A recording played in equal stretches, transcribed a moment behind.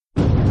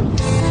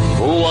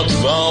art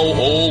thou,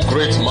 O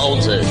great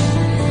mountain?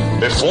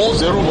 Before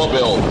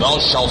Zerubbabel thou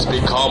shalt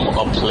become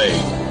a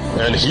plain,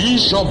 and he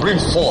shall bring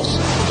forth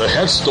the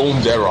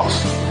headstone thereof,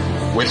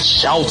 with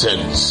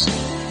shoutings,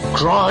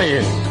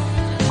 crying,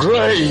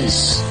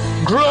 Grace,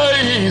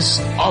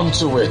 grace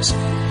unto it.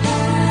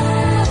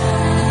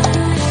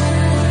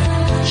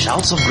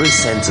 Shouts of Grace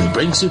Center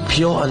brings you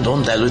pure and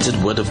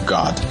undiluted word of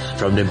God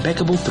from the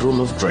impeccable throne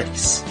of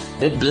grace.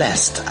 Be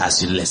blessed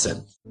as you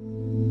listen.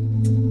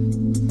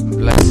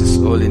 Bless His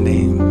holy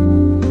name.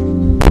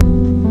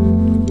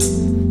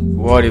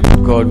 What a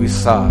good God we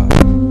serve.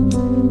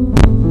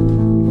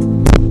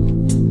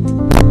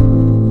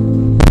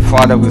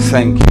 Father, we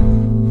thank you.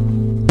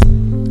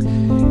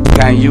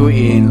 Can you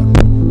in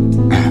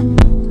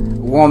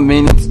 1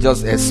 minute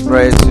just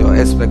express your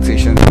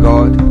expectation to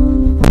God?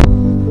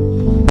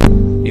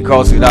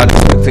 Because without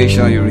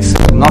expectation you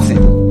receive nothing.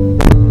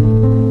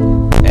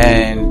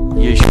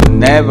 And you should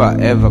never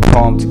ever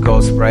come to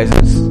God's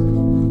presence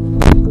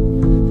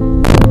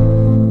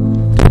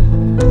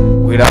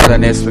without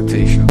an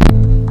expectation.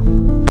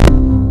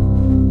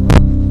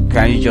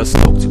 Can you just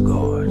talk to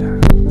God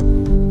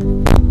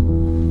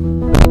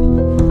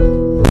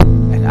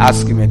and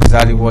ask Him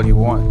exactly what you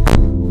want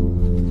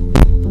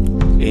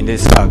in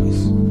this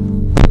service?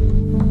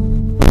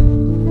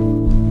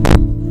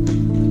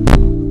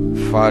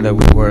 Father,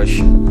 we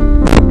worship.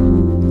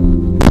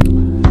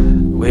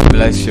 We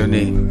bless your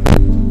name.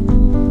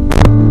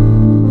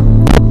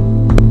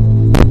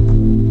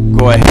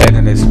 Go ahead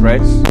and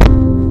express.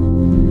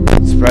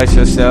 Express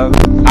yourself.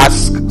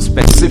 Ask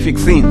specific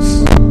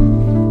things.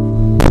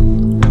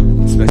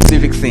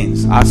 Specific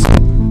things. Ask.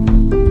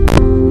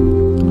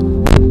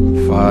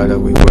 Father,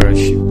 we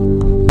worship.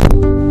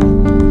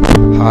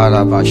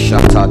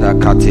 Harabashatada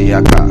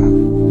katiyaka.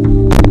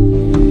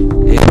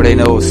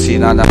 Ebreno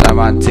sinana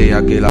namante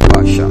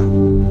agilabasha.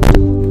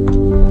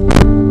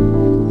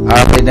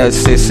 Abene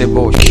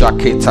sesebo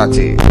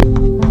shaketate.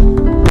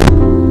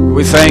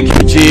 We thank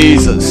you,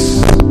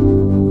 Jesus.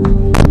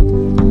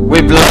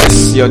 We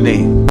bless your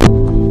name.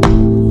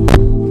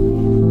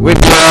 We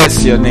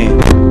bless your name.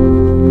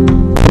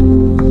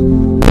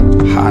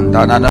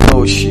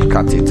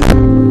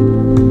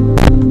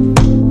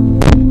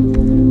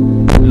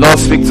 Lord,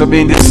 speak to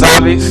me in this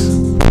service.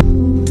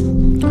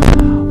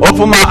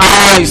 Open my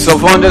eyes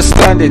of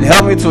understanding.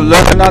 Help me to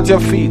learn at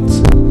your feet.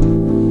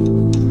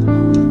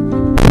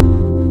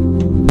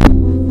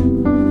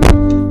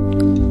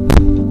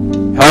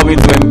 Help me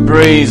to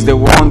embrace the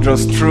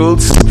wondrous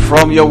truths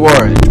from your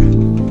word.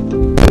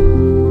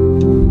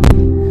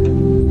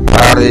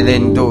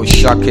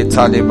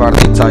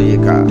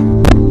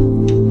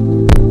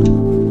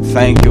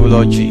 Thank you,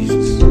 Lord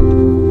Jesus.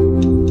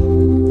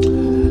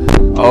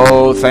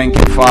 Oh, thank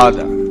you,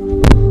 Father.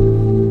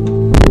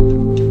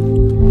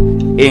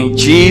 In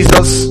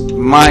Jesus'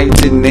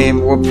 mighty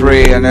name we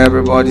pray, and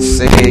everybody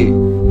say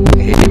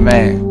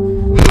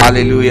amen.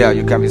 Hallelujah.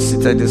 You can be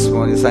seated this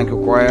morning. Thank you,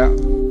 choir.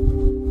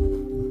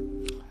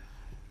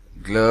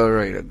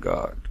 Glory to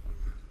God.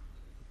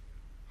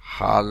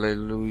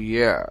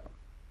 Hallelujah.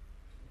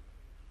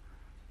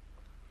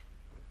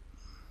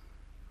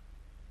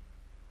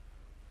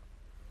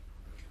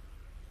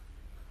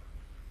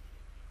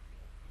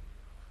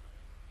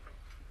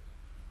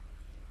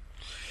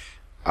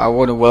 I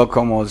want to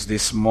welcome us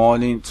this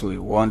morning to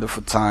a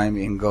wonderful time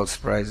in God's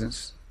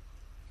presence.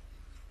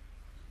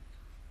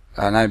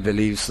 And I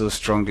believe so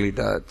strongly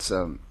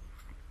that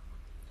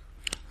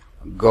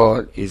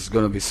God is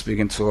going to be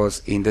speaking to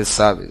us in this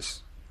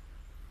service.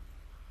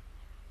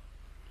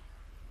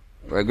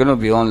 We're going to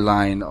be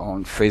online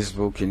on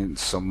Facebook in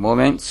some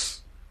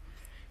moments.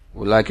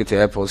 We'd like you to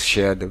help us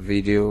share the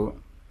video.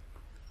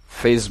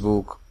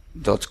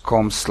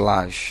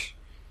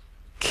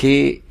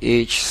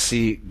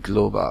 Facebook.com/KHC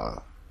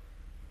Global.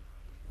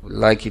 We'd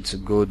like you to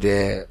go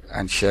there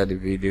and share the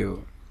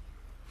video.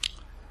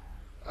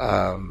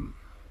 I'm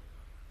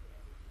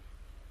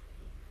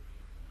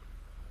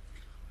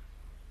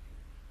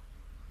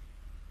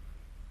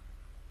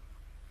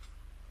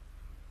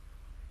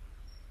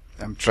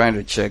trying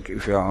to check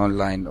if you are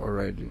online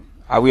already.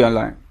 Are we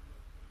online?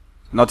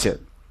 Not yet.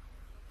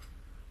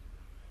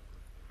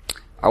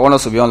 I want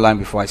us to be online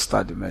before I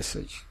start the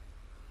message.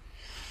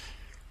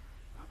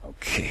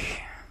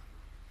 Okay.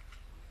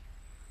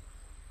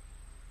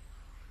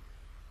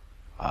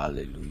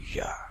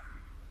 Hallelujah.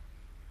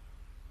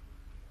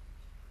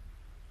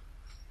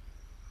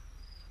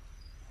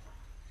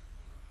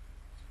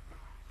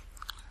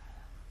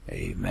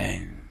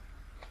 Amen.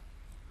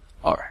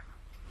 All right.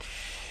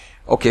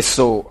 Okay,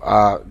 so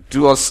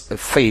do us a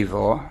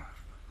favor.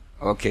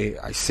 Okay,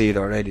 I see it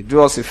already.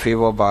 Do us a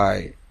favor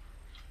by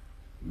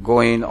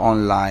going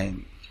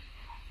online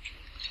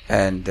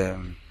and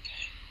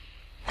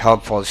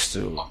help us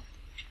to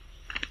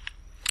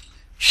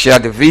share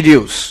the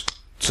videos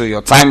to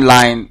your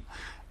timeline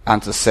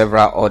and to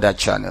several other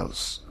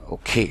channels.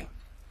 Okay.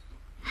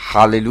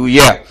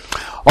 Hallelujah.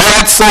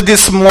 Alright, so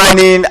this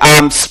morning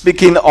I'm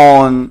speaking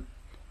on,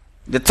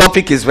 the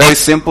topic is very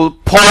simple: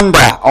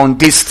 ponder on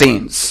these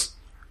things.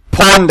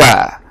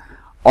 Ponder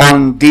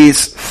on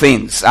these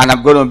things. And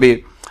I'm going to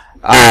be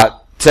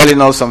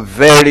telling us some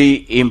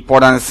very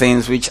important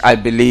things which I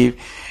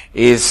believe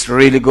is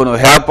really going to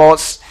help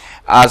us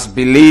as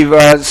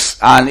believers,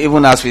 and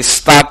even as we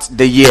start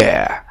the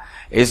year.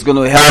 It's going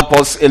to help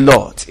us a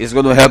lot. It's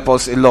going to help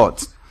us a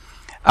lot.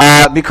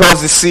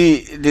 Because you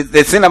see,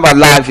 the thing about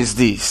life is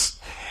this.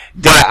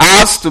 There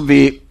has to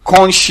be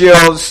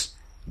conscious,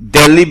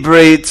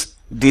 deliberate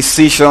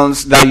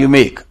decisions that you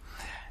make.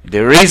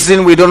 The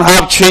reason we don't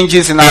have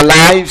changes in our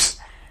lives,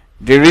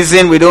 the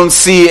reason we don't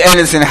see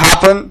anything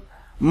happen,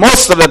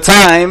 most of the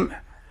time,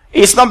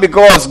 it's not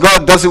because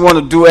God doesn't want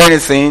to do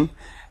anything.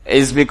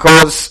 It's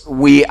because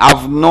we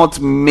have not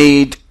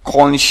made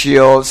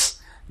conscious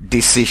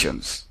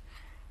decisions.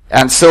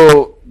 And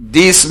so,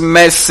 this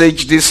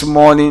message this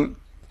morning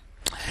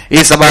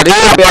is about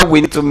where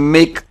we need to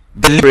make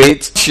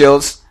deliberate,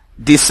 conscious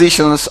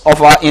decisions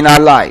in our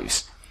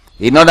lives,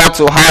 in order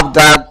to have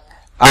that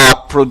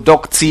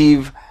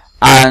productive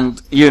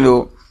and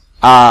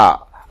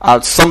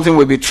something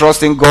we'll be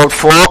trusting God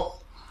for,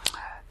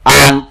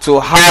 and to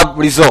have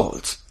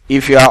results.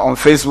 If you are on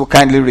Facebook,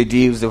 kindly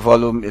reduce the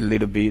volume a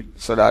little bit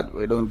so that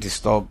we don't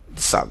disturb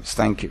the service.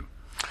 Thank you.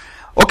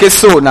 Okay,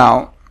 so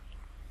now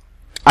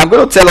I'm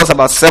going to tell us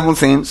about 7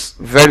 things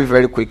very,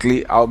 very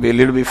quickly. I'll be a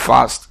little bit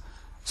fast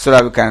so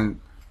that we can,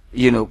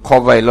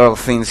 cover a lot of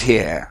things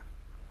here.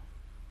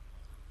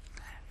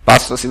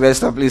 Pastor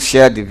Sylvester, please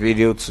share the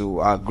video to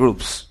our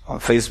groups on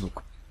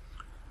Facebook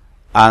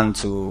and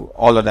to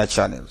all other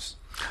channels.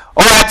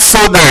 Alright,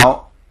 so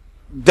now,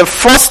 the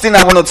first thing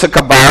I want to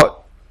talk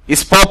about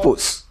is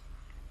purpose.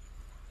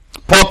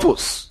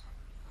 Purpose.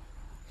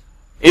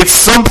 It's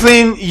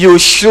something you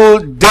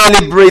should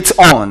deliberate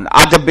on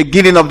at the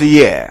beginning of the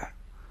year.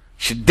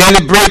 You should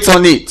deliberate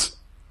on it.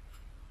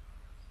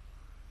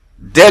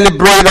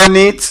 Deliberate on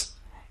it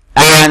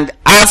and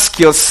ask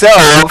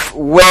yourself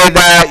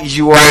whether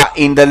you are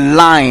in the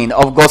line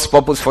of God's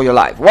purpose for your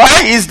life.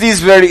 Why is this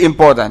very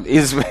important?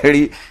 It's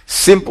very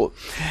simple.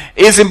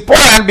 It's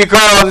important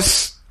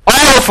because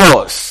all of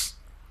us,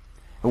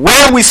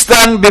 when we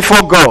stand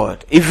before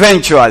God,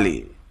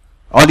 eventually,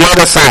 on the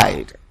other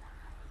side,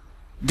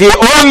 the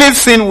only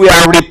thing we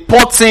are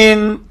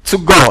reporting to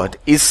God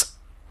is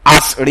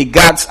as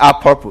regards our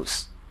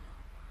purpose.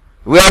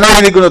 We are not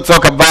really going to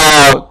talk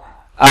about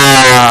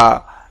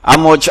how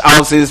much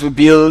houses we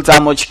built,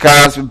 how much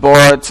cars we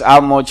bought,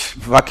 how much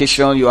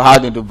vacation you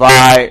had in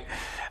Dubai,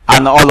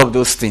 and all of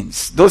those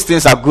things. Those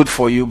things are good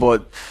for you,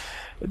 but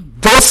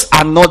those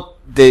are not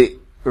the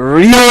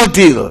real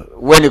deal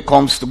when it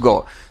comes to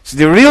God. So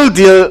the real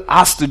deal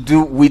has to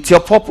do with your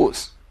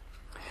purpose.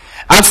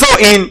 And so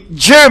in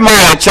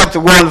Jeremiah chapter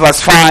 1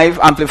 verse 5,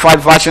 Amplified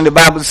Version, the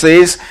Bible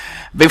says,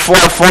 "Before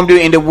I formed you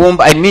in the womb,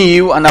 I knew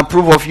you and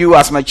approved of you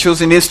as my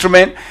chosen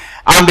instrument.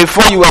 And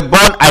before you were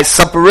born, I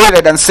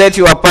separated and set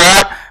you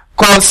apart,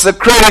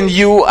 consecrating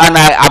you, and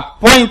I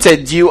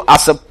appointed you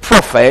as a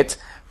prophet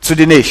to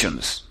the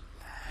nations."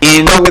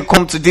 We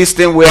come to this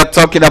thing we are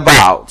talking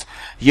about.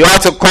 You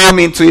have to come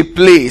into a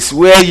place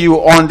where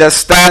you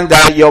understand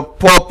that your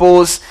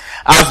purpose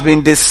has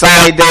been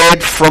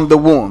decided from the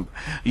womb.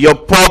 Your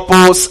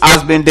purpose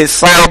has been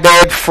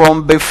decided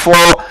from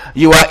before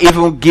you are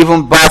even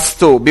given birth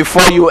to,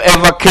 before you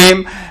ever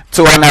came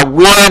to an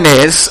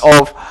awareness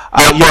of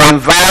your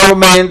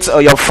environment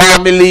or your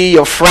family,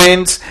 your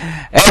friends,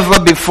 ever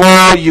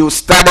before you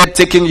started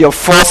taking your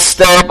first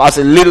step as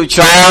a little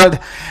child,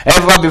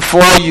 ever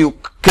before you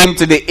came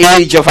to the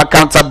age of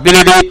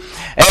accountability,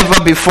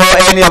 ever before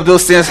any of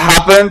those things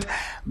happened,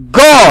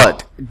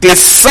 God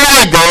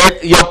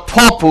decided your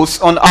purpose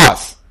on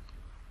earth.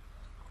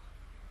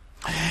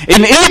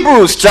 In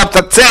Hebrews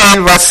chapter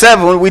 10 verse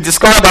 7, we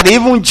discover that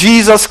even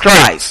Jesus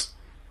Christ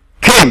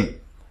came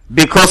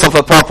because of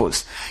a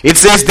purpose. It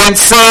says, "Then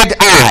said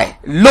I,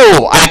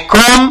 Lo, I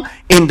come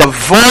in the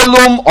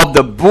volume of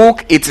the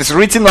book, it is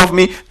written of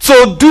me,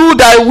 to do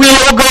thy will,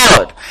 O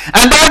God."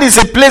 And that is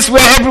a place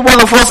where every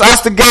one of us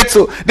has to get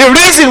to. The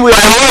reason we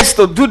are here is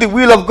to do the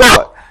will of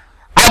God.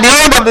 At the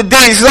end of the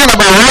day, it's not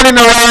about running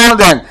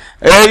around, and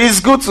it's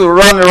good to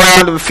run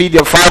around and feed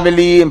your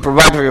family and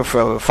provide for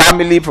your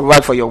family,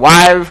 provide for your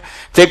wife,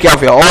 take care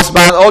of your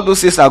husband. All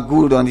those things are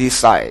good on this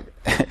side.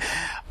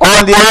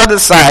 On the other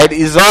side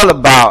is all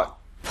about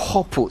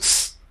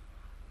purpose.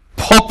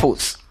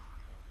 Purpose.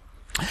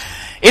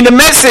 In the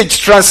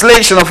Message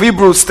translation of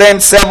Hebrews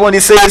 10:7,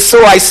 it says,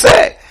 "So I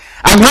say,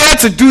 I'm here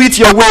to do it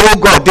your way, O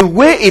God," the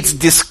way it's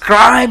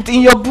described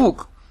in your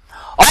book.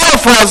 All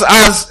of us,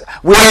 as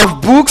we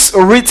have books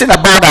written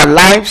about our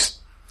lives,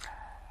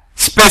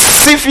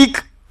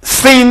 specific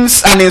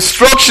things and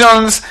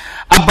instructions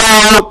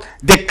about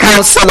the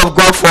counsel of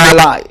God for our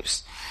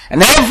lives.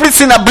 And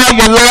everything about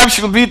your life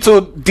should be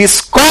to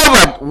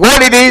discover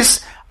what it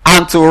is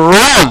and to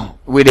run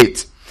with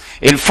it.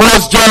 In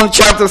 1 John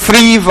chapter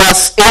 3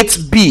 verse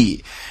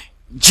 8b,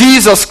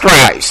 Jesus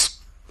Christ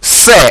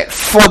said,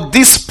 "For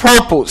this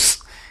purpose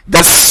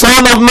the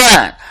Son of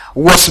Man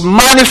was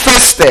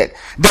manifested,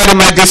 that he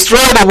might destroy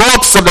the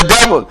works of the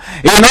devil."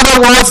 In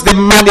other words, the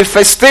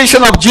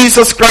manifestation of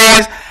Jesus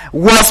Christ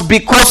was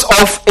because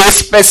of a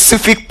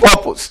specific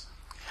purpose.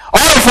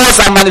 All of us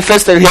are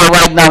manifested here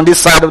right now on this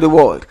side of the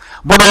world.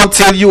 But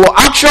until you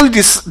actually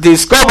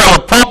discover a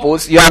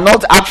purpose, you are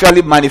not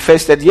actually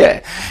manifested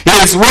yet.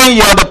 It is when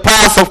you are on the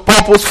path of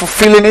purpose,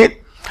 fulfilling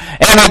it,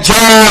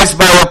 energized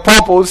by your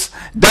purpose,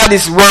 that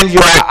is when you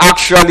are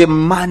actually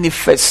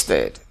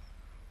manifested.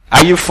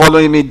 Are you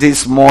following me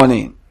this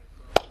morning?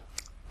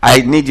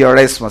 I need your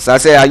response. I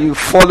say, are you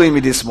following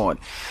me this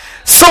morning?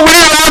 So we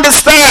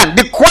understand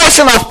the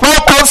question of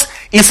purpose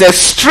is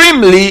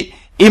extremely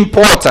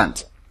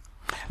important.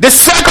 The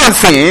second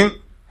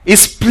thing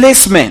is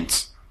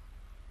placement.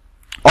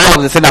 All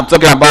of the things I'm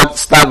talking about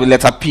start with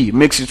letter P.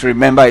 Makes you to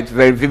remember it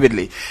very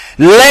vividly.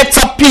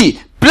 Letter P,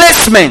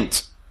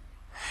 placement.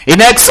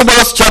 In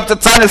Exodus chapter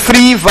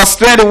 23 verse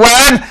 21,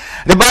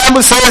 the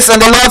Bible says,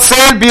 and the Lord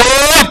said,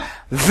 behold,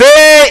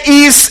 there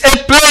is a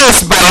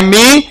place by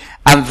me,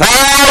 and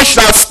thou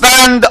shalt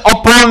stand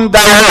upon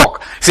thy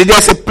rock. See,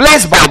 there's a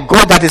place by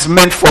God that is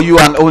meant for you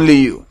and only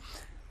you.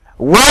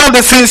 One of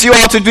the things you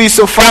have to do is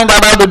to find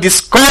out how to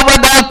discover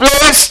that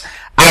place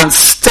and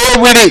stay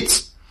with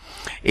it.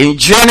 In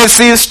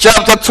Genesis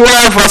chapter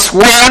 12 verse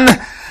 1,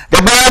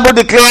 the Bible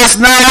declares,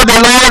 now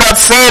the Lord had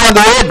said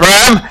unto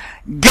Abraham,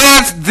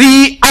 get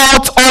thee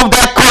out of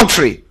thy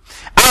country,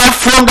 and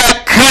from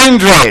thy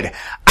kindred,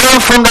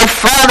 and from thy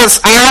father's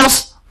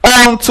house,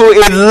 unto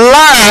a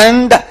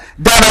land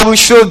that I will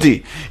show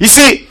thee. You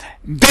see,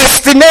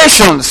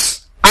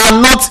 destinations are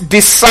not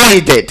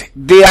decided,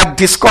 they are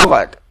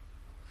discovered.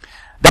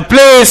 The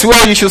place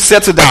where you should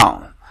settle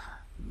down,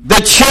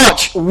 the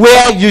church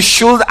where you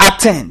should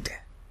attend,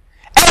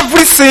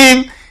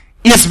 everything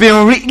is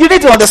being you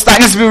need to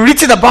understand, it's been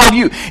written about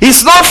you.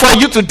 It's not for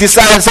you to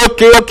decide and say,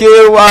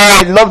 okay, well,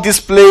 I love this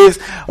place,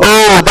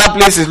 oh, that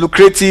place is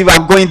lucrative,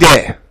 I'm going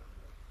there.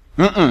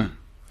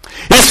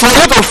 It's for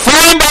you to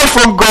find out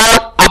from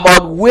God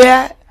about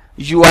where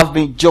you have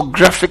been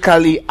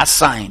geographically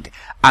assigned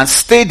and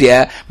stay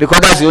there, because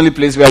that's the only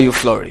place where you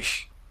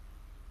flourish.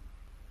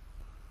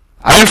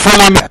 Are you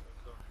following me?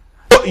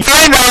 So you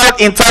find out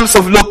in terms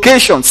of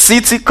location,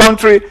 city,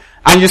 country,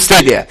 and you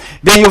stay there.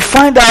 Then you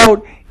find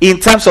out in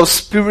terms of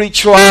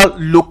spiritual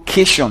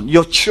location,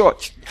 your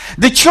church.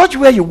 The church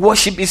where you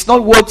worship is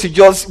not what to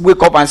just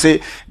wake up and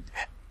say,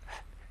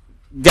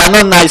 they are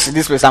not nice in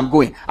this place, I'm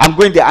going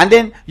there, and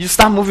then you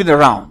start moving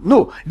around.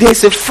 No,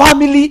 there's a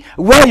family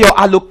where your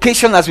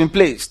allocation has been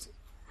placed.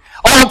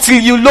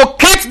 Until you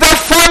locate that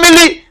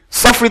family,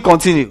 suffering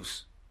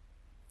continues.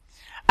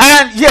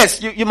 And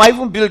yes, you might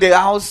even build a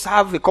house,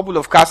 have a couple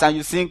of cars, and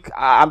you think,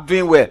 I'm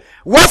doing well.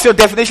 What's your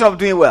definition of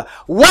doing well?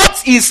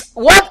 What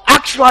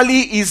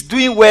actually is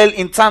doing well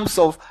in terms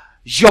of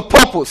your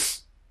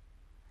purpose?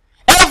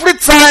 Every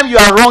time you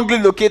are wrongly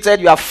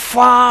located, you are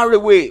far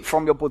away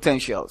from your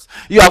potentials.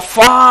 You are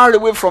far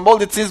away from all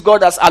the things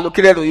God has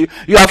allocated to you.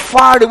 You are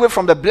far away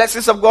from the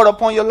blessings of God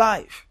upon your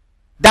life.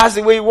 That's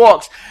the way it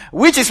works.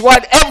 Which is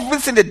what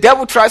everything the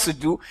devil tries to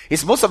do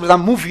is most of the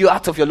time move you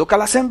out of your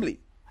local assembly.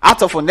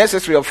 Out of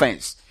unnecessary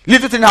offense.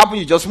 Little thing happen,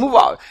 you just move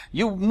out.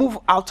 You move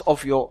out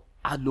of your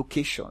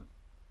allocation.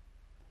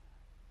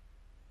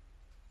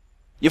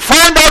 You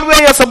find out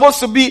where you're supposed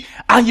to be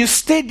and you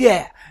stay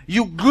there.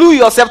 You glue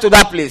yourself to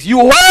that place. You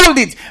hold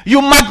it.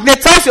 You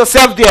magnetize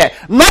yourself there.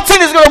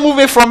 Nothing is going to move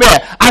it from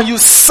there. And you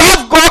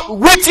serve God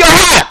with your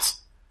heart.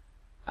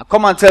 And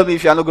come and tell me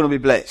if you are not going to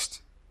be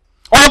blessed.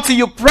 Until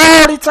you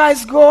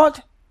prioritize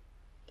God,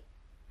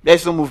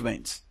 there's no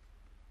movement.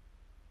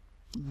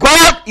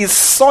 God is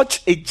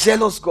such a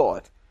jealous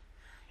God.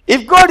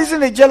 If God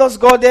isn't a jealous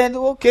God, then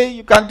okay,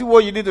 you can do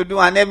what you need to do,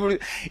 and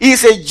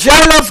He's a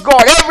jealous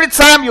God. Every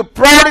time you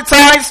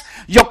prioritize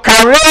your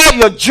career,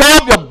 your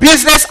job, your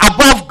business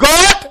above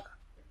God,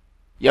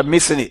 you're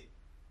missing it.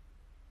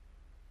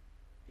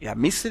 You're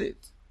missing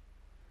it.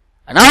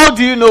 And how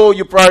do you know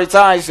you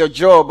prioritize your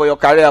job or your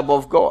career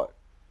above God?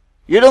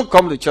 You don't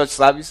come to church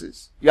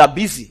services. You are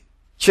busy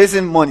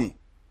chasing money.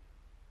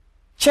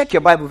 Check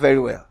your Bible very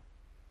well.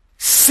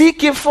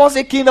 Seek ye first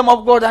the kingdom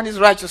of God and His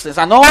righteousness,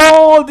 and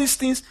all these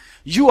things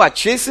you are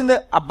chasing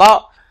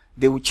about,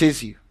 they will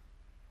chase you.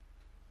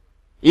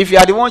 If you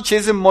are the one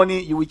chasing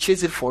money, you will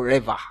chase it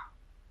forever.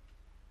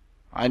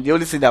 And the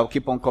only thing that will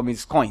keep on coming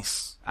is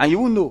coins. And you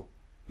will know.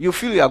 You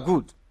feel you are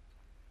good.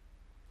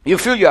 You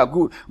feel you are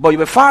good, but you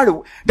will far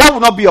away. That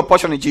will not be your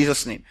portion in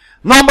Jesus' name.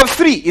 Number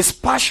 3 is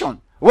passion.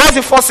 What's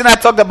the first thing I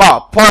talked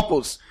about?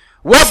 Purpose.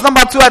 What's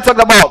number 2 I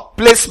talked about?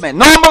 Placement.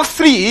 Number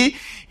 3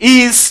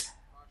 is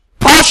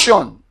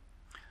passion.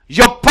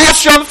 Your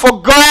passion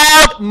for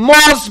God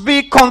must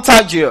be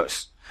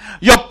contagious.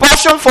 Your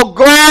passion for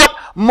God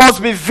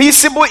must be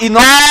visible in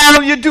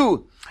all you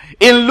do.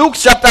 In Luke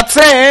chapter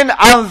 10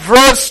 and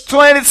verse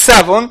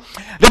 27,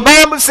 the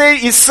Bible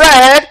says, it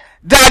said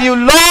that you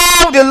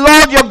love the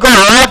Lord your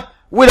God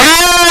with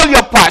all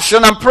your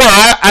passion and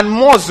prayer and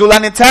muscle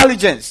and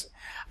intelligence,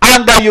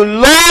 and that you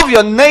love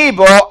your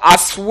neighbor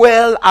as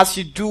well as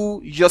you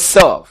do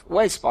yourself.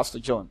 Where is Pastor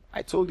John?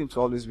 I told him to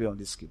always be on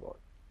this keyboard.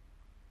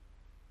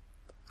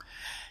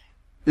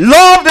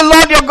 Love the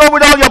Lord your God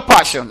with all your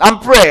passion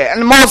and prayer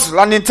and muscle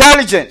and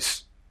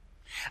intelligence.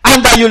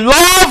 And that you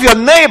love your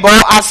neighbor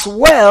as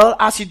well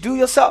as you do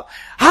yourself.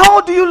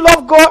 How do you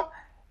love God?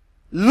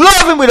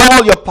 Love Him with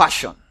all your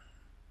passion.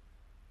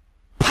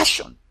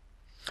 Passion.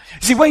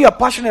 See, when you're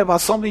passionate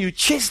about something, you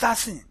chase that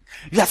thing.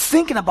 You are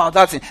thinking about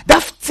that thing.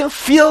 That thing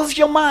fills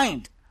your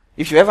mind.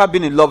 If you've ever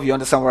been in love, you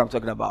understand what I'm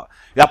talking about.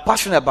 You are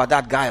passionate about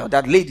that guy or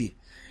that lady.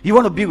 You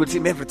want to be with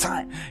him every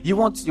time. You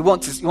want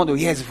to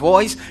hear his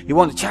voice. You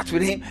want to chat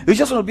with him. You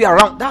just want to be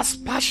around. That's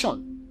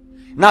passion.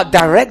 Now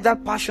direct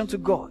that passion to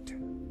God.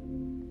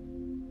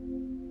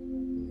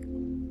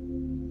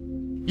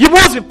 You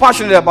must be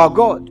passionate about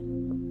God.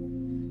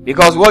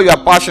 Because what you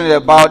are passionate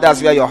about,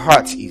 that's where your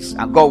heart is.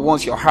 And God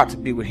wants your heart to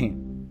be with Him.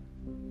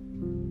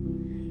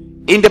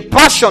 In the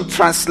Passion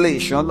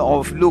Translation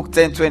of Luke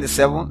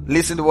 10:27,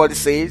 listen to what it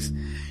says.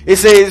 It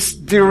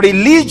says, the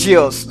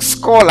religious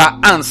scholar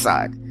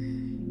answered.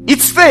 It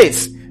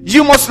states,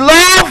 you must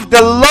love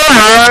the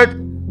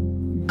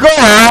Lord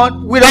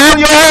God with all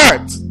your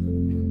heart,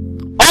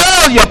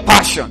 all your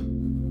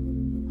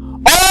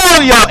passion,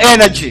 all your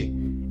energy,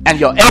 and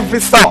your every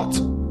thought.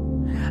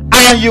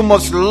 And you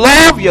must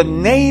love your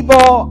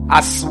neighbor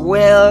as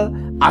well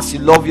as you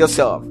love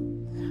yourself.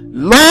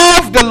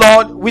 Love the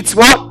Lord with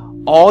what?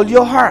 All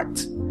your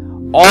heart,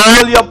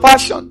 all your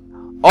passion,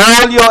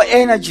 all your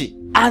energy,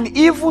 and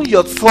even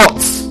your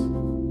thoughts.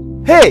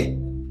 Hey,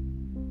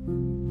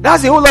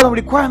 that's a whole lot of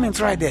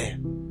requirements right there.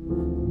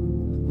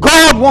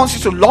 God wants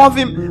you to love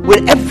Him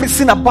with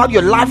everything about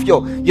your life,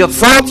 your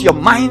thoughts, your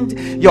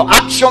mind, your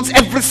actions,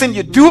 everything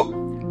you do.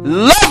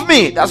 Love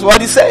me. That's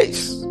what He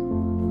says.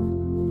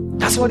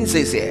 That's what He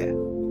says here.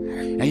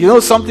 And you know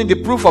something? The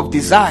proof of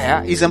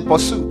desire is in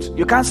pursuit.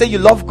 You can't say you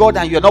love God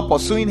and you're not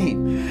pursuing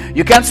Him.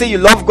 You can't say you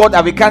love God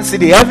and we can't see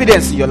the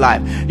evidence in your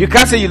life. You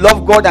can't say you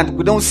love God and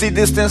we don't see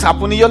these things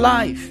happen in your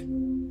life.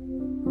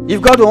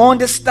 You've got to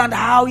understand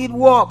how it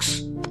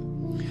works.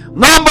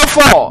 Number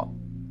four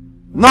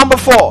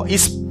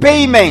is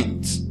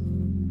payment.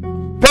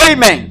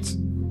 Payment.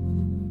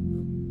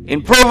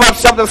 In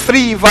Proverbs chapter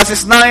 3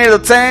 verses 9 to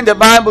 10, the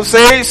Bible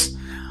says,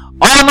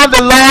 honor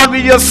the Lord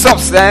with your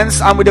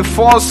substance and with the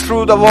first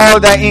fruit of all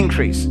thy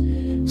increase.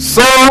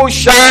 So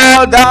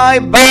shall thy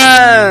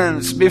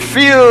barns be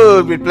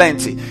filled with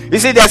plenty. You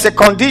see, there's a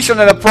condition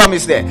and a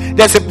promise there.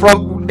 There's a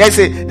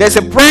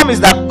promise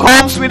that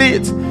comes with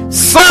it.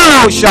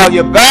 So shall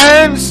your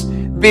barns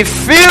be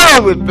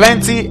filled with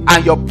plenty,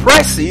 and your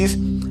presses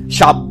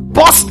shall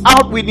burst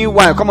out with new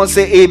wine. Come on,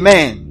 say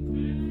amen.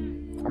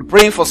 I'm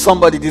praying for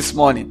somebody this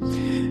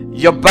morning.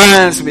 Your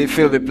barns will be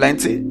filled with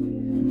plenty.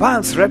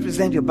 Barns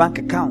represent your bank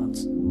account.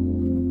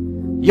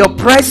 Your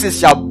presses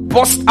shall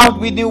burst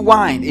out with new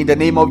wine in the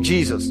name of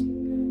Jesus.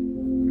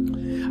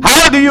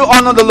 How do you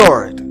honor the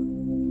Lord?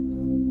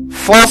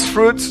 First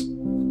fruits,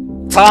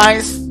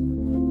 tithes,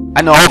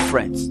 and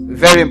offerings.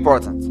 Very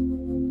important.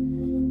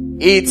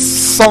 It's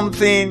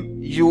something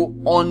you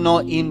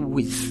honor Him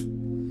with.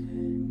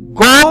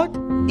 God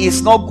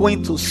is not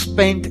going to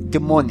spend the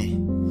money.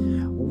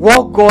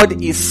 What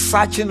God is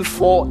searching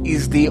for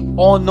is the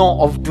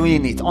honor of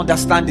doing it.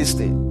 Understand this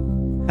thing.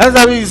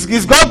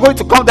 Is God going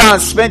to come down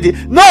and spend it?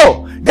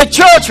 No, the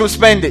church will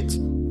spend it.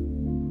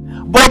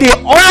 But the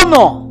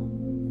honor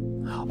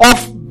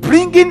of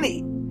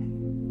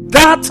bringing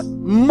that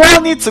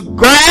money to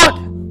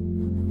God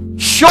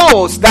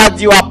shows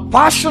that you are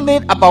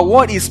passionate about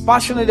what He's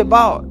passionate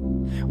about.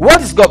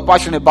 What is God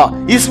passionate about?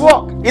 His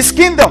work, His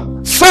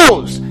kingdom,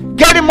 souls,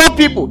 getting more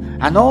people,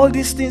 and all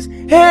these things.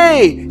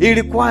 Hey, it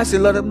requires a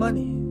lot of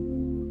money.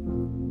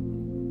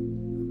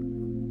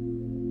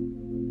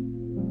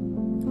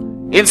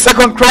 In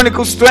 2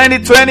 Chronicles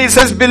 20:20, it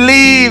says,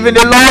 believe in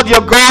the Lord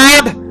your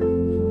God,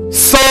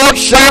 so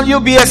shall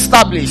you be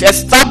established.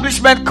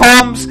 Establishment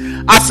comes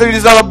as a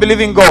result of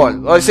believing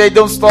God. Or say,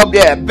 don't stop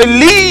there.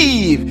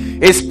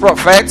 Believe His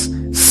prophets,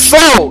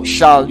 so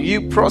shall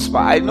you prosper.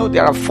 I know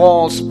there are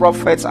false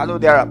prophets. I know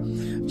there are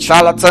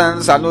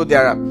charlatans. I know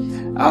there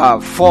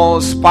are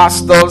false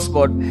pastors.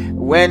 But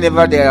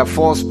whenever there are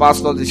false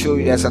pastors, they show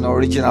you there's an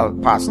original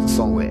pastor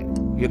somewhere.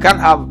 You can't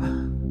have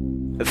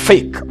a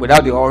fake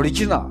without the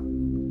original.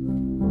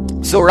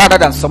 So rather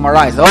than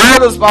summarize all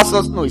those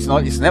pastors, no,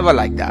 it's never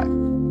like that.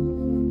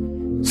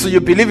 So you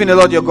believe in the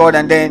Lord your God,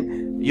 and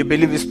then you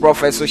believe His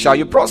prophets, so shall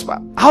you prosper.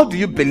 How do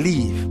you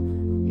believe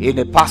in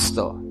a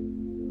pastor?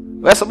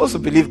 We're supposed to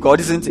believe God,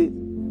 isn't it?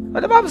 But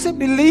the Bible says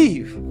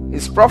believe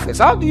His prophets.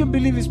 How do you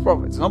believe His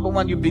prophets? Number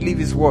one, you believe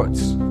His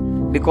words,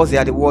 because they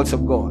are the words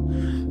of God.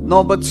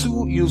 Number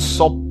two, you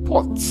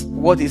support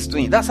what He's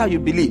doing. That's how you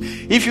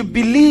believe. If you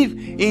believe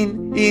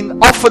in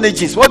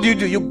orphanages, what do?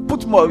 You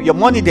put your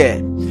money there.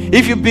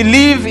 If you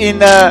believe in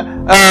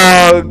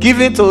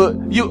giving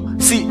to you,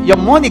 see, your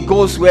money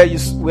goes where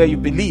you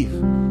believe.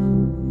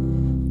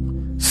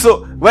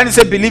 So when you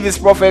say believe His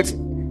prophets,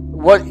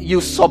 what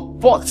you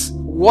support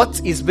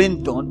what is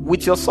being done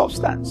with your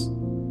substance.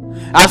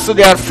 And so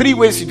there are three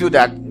ways you do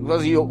that.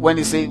 Because when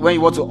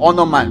you want to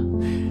honor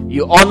man,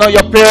 you honor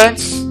your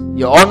parents,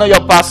 you honor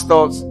your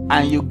pastors,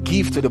 and you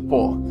give to the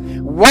poor.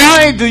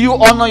 Why do you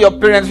honor your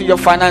parents with your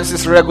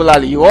finances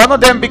regularly? You honor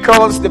them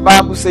because the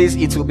Bible says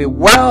it will be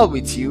well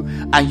with you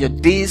and your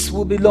days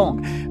will be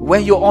long.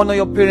 When you honor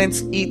your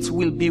parents, it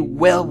will be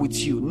well with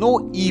you.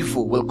 No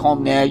evil will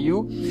come near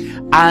you,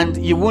 and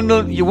you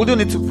wouldn't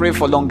need to pray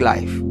for long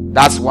life.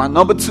 That's one.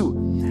 Number two,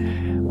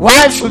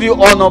 why should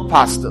you honor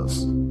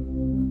pastors?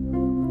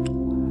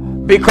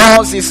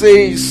 Because he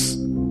says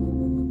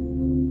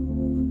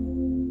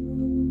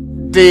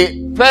the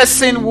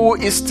person who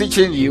is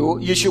teaching you,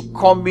 you should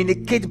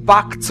communicate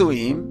back to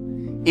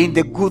him in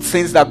the good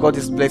things that God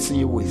is blessing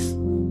you with.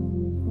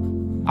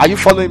 Are you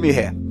following me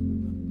here?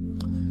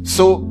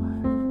 So,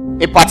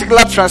 a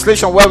particular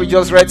translation where we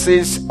just read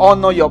says,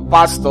 honor your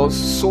pastors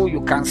so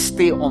you can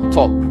stay on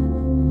top.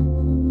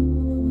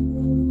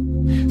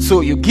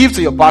 So, you give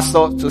to your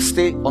pastor to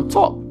stay on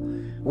top.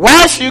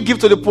 Why should you give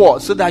to the poor?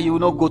 So that you will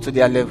not go to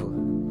their level.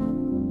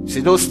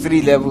 See, those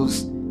three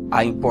levels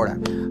are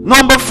important.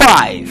 Number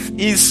 5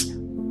 is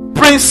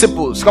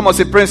principles. Come on,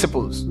 say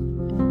principles.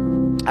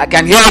 I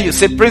can hear you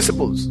say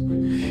principles.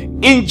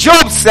 In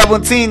Job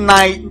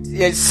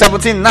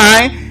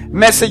 17:9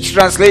 message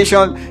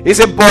translation, it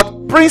said,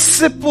 but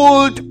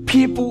principled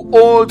people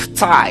hold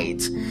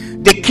tight.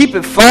 They keep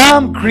a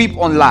firm grip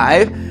on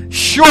life,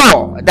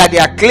 sure that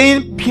their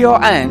clean, pure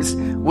hands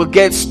will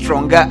get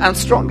stronger and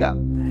stronger.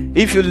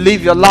 If you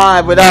live your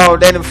life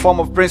without any form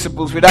of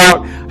principles,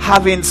 without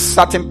having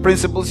certain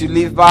principles you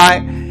live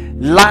by,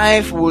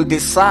 life will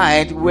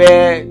decide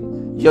where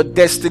your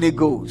destiny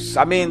goes.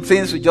 I mean,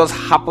 things will just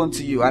happen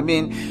to you. I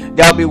mean,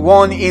 there'll be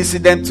one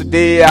incident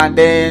today and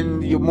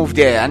then you move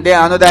there, and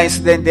then another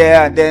incident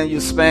there, and then you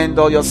spend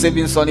all your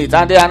savings on it,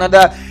 and then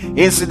another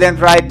incident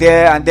right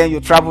there, and then you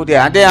travel there,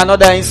 and then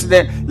another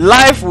incident.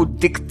 Life will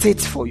dictate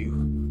for you.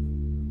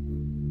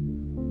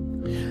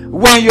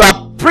 When you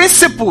are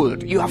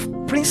principled, you have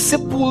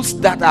principles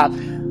that are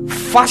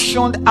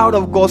fashioned out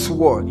of God's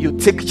word. You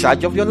take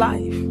charge of your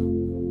life.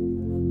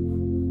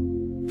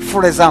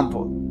 For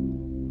example,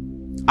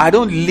 I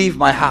don't leave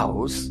my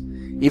house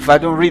if I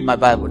don't read my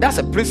Bible. That's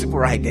a principle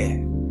right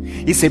there.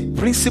 It's a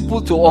principle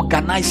to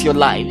organize your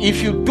life.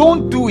 If you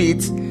don't do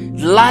it,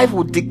 life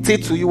will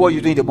dictate to you what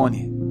you do in the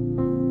morning.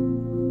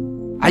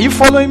 Are you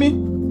following me?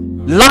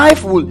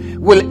 Life will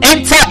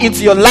enter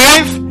into your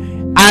life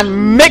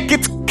and make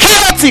it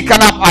chaotic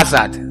and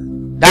haphazard.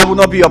 That will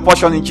not be your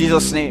portion in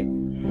Jesus' name.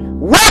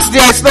 Once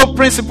there is no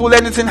principle,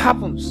 anything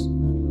happens.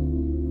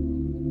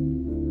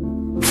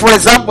 For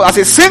example, as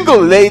a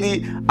single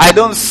lady, I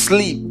don't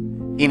sleep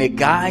in a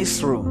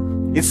guy's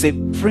room. It's a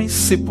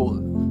principle.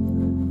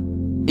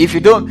 If you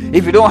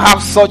don't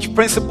have such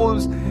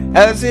principles,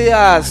 I'll say,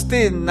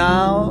 stay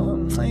now.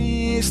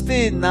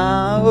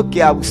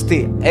 Okay, I will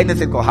stay.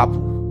 Anything could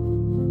happen.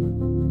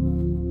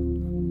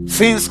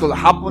 Things could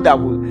happen that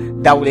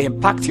will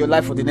impact your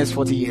life for the next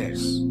 40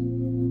 years.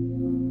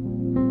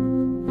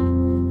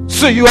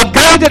 So you are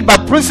guided by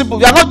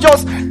principles. You are not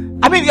just,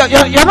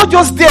 you're not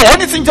just there.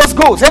 Anything just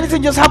goes.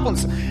 Anything just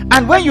happens.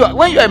 And when you're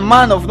a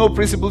man of no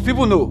principles,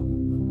 people know.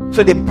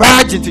 So they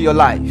barge into your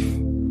life.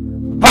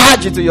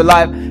 Barge into your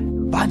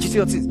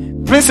things.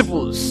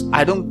 Principles.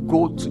 I don't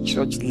go to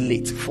church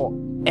late for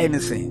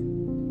anything.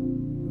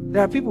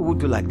 There are people who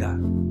do like that.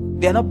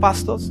 They are not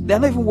pastors. They are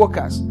not even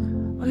workers.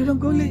 But they don't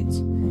go late.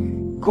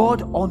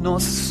 God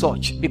honors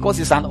such because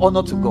it's an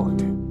honor to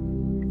God.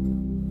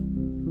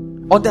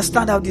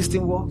 Understand how this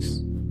thing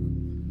works.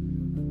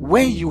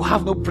 When you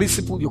have no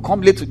principle, you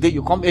come late today,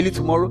 you come early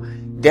tomorrow.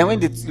 Then when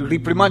they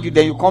reprimand you,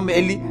 then you come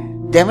early.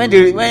 Then when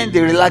they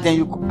relax, then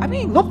you come.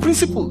 No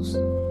principles.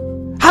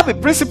 Have a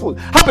principle.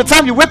 Have a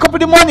time you wake up in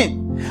the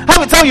morning.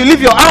 Have a time you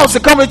leave your house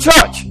to come to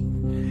church.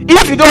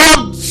 If you don't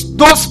have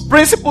those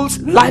principles,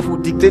 life will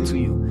dictate to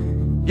you.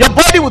 Your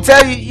body will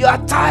tell you, you are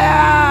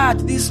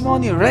tired this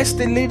morning, rest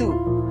a little.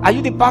 Are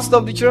you the pastor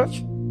of the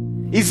church?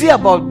 Is it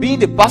about being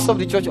the pastor of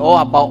the church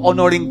or about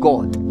honoring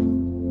God?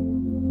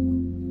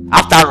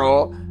 After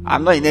all,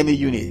 I'm not in any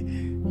unit.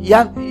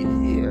 Yeah,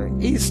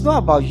 it's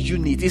not about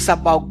unit, it's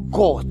about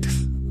God.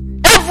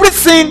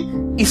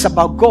 Everything is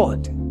about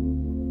God.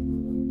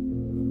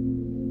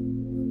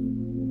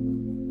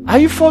 Are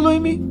you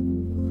following me?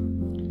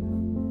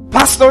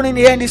 Pastoring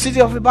here in the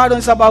city of Ibadan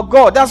is about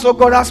God. That's what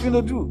God asked me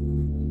to do.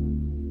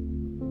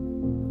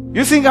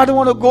 You think I don't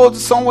want to go to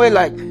somewhere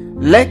like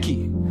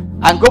Lekki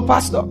and go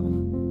pastor?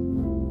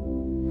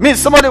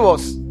 Somebody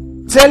was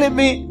telling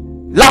me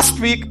last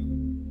week,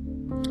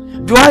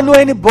 do I know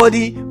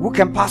anybody who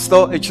can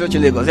pastor a church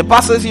in Lagos? The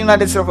pastor is in the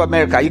United States of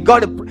America. He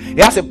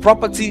has a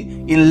property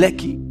in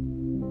Lekki.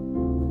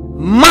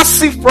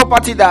 Massive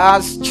property that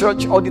has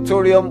church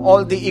auditorium.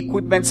 All the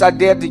equipments are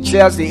there. The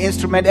chairs, the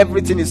instrument,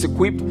 everything is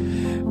equipped.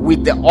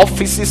 With the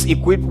offices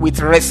equipped with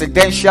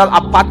residential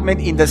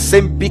apartment in the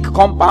same big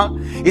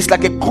compound. It's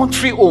like a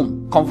country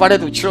home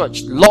converted to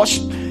church. Lush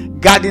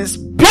gardens.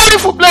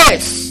 Beautiful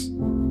place.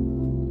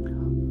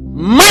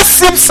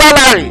 Massive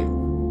salary.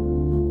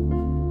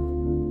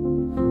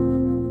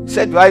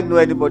 Said, do I know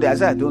anybody? I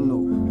said, I don't know.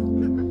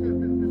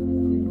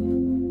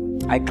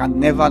 I can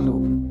never know.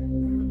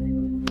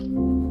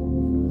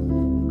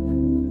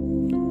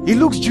 It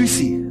looks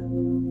juicy.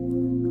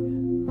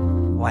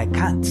 Oh, I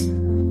can't.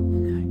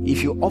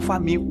 If you offer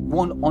me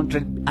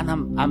 100,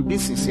 and I'm being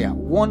sincere,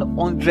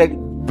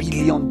 $100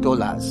 billion,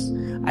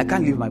 I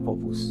can't leave my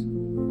purpose.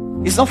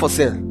 It's not for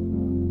sale.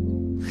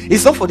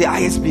 It's not for the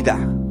highest bidder.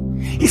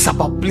 It's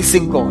about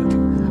pleasing God.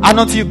 And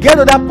until you get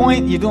to that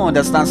point, you don't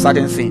understand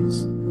certain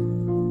things.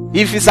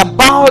 If it's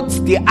about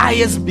the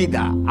highest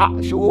bidder,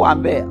 show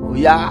I'm there. Oh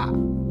yeah.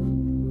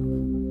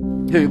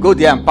 You go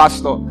there and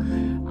pastor.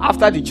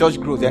 After the church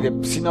grows,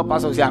 then the senior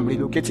pastor says, I'm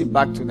relocating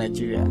back to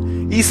Nigeria.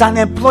 It's an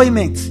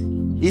employment.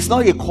 It's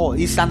not a call.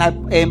 It's an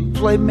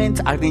employment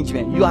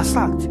arrangement. You are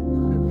sacked.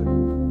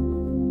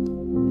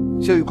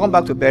 So you come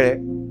back to Bere.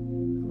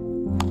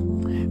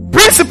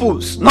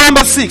 Principles.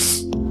 Number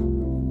 6.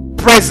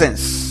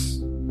 Presence.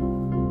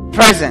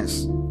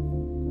 Presence.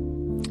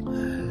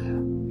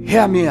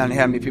 Hear me and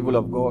hear me, people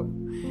of God.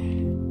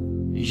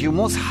 You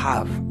must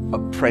have a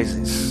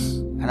presence.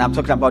 And I'm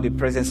talking about the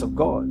presence of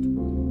God.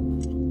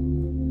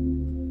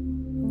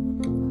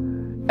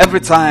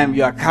 Every time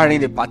you are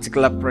carrying a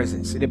particular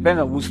presence, it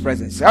depends on whose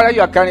presence. Either you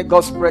are carrying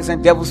God's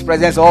presence, devil's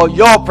presence, or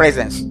your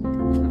presence.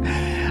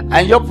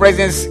 And your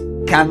presence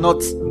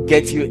cannot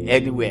get you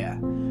anywhere.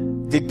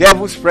 The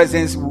devil's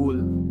presence will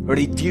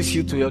reduce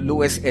you to your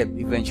lowest ebb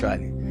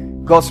eventually.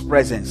 God's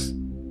presence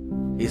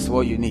is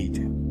what you need.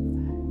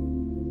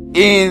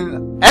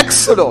 In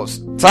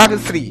Exodus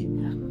 33,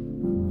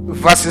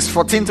 verses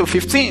 14 to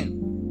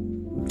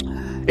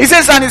 15, it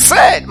says, and he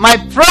said, my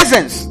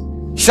presence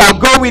shall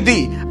go with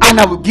thee, and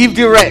I will give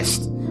thee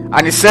rest.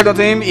 And he said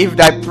unto him, if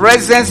thy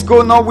presence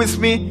go not with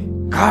me,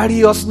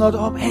 carry us not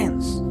up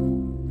hence.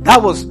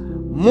 That was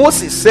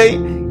Moses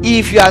saying,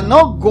 if you are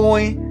not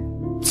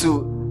going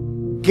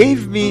to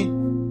give me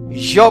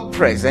your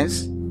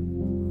presence,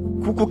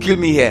 cuckoo kill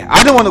me here.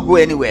 I don't want to go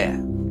anywhere.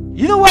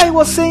 You know why he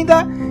was saying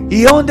that?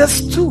 He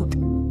understood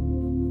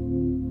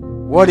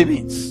what it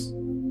means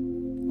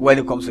when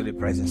it comes to the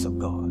presence of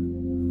God.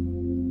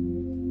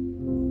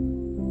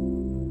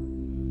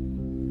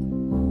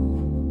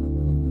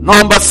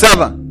 Number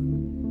 7.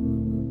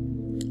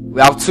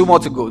 We have 2 more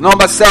to go.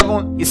 Number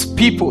 7 is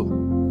people.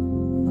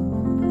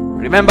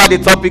 Remember, the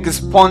topic is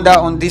ponder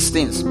on these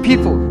things.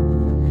 People.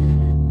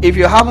 If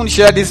you haven't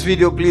shared this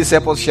video, please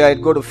help us share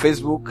it. Go to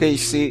Facebook,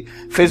 KHC,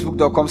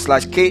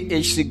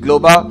 facebook.com/KHC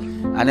Global,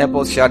 and help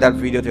us share that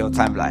video to your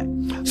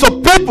timeline.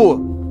 So people,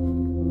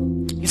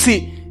 you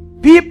see,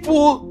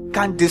 people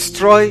can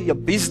destroy your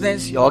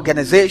business, your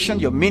organization,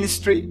 your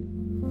ministry.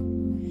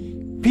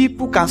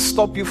 People can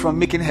stop you from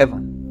making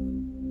heaven.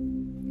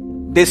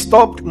 They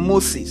stopped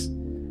Moses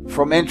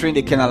from entering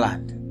the Canaan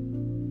land.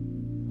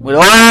 With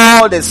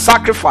all the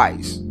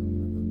sacrifice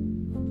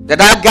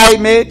that guy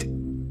made,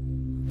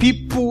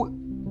 people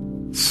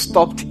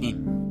stopped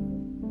him.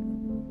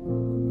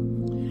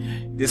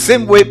 The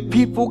same way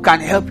people can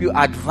help you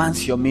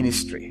advance your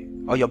ministry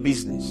or your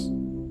business.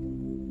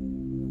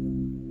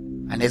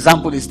 An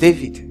example is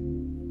David.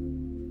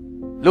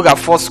 Look at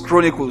 1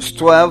 Chronicles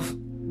 12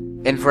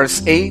 and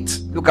verse 8.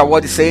 Look at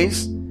what it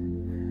says.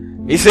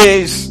 It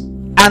says,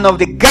 and of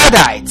the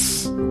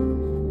Gadites,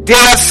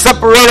 they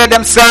separated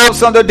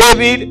themselves unto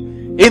David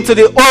into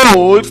the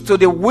old, to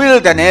the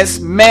wilderness,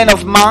 men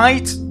of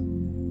might,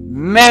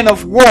 men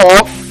of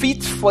war,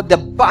 fit for the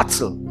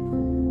battle,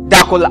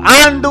 that could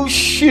handle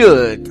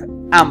shield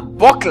and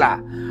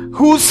buckler,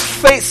 whose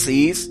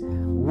faces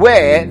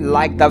were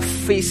like the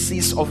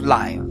faces of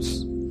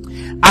lions,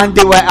 and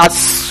they were as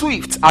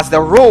swift as the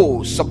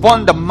roes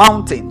upon the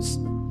mountains.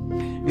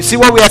 You see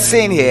what we are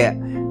saying here?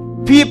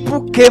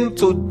 People came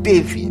to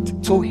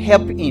David to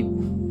help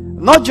him.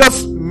 Not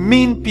just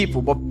mean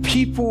people, but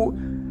people,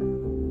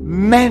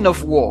 men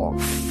of war,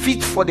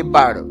 fit for the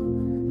battle,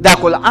 that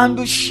could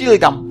handle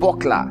shield and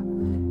buckler,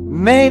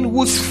 men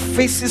whose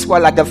faces were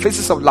like the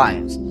faces of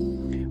lions.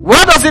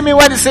 What does it mean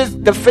when it says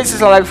the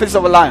faces are like the faces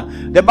of a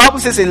lion? The Bible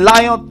says a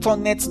lion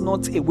turneth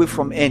not away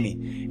from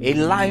any. A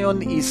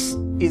lion is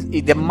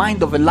the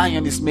mind of a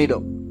lion is made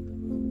up,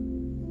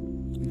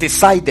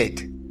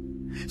 decided.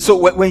 So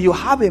when you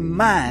have a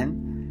man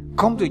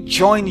come to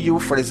join you,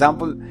 for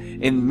example,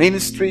 in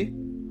ministry,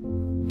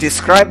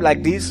 described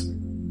like this,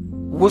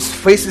 whose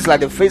face is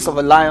like the face of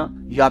a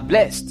lion, you are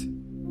blessed.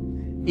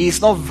 He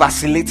is not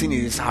vacillating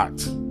in his heart.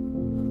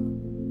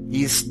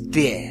 He is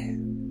there.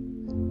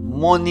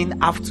 Morning,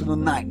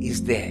 afternoon, night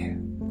is there.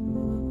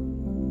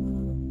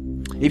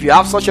 If you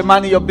have such a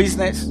man in your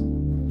business,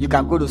 you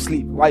can go to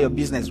sleep while your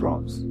business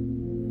runs.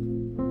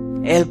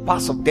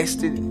 Helpers of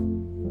destiny.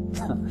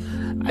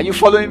 Are you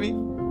following me?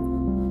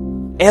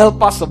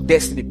 Helpers of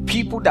destiny.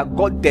 People that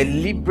God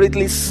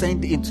deliberately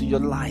sent into your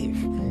life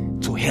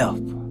to help.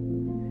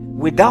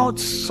 Without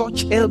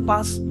such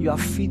helpers, you are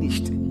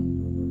finished.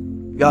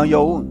 You are on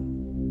your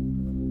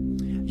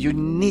own. You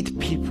need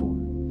people.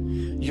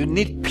 You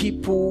need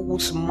people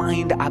whose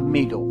mind are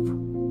made up.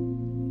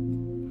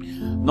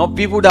 Not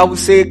people that will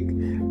say,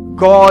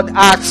 God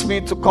asked me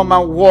to come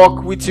and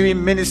walk with you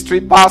in ministry,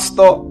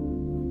 pastor.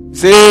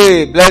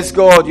 Say, bless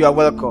God, you are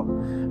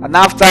welcome. And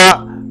after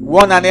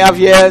 1.5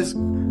 years,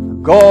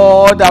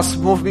 God has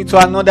moved me to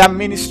another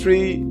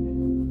ministry.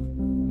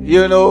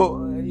 You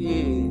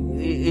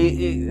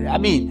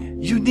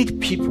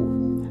need people.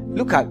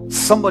 Look at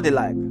somebody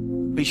like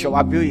Bishop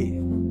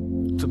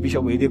Abioye to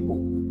Bishop Oyedepo.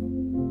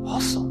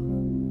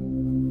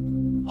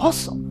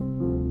 Awesome.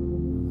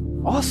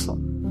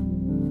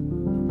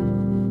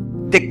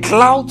 The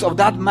clout of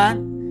that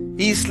man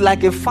is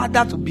like a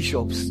father to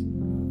bishops.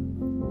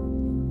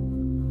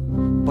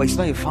 But he's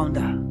not a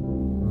founder.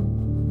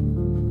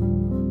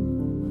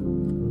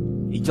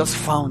 He just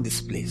found this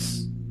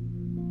place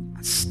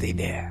and stayed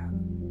there.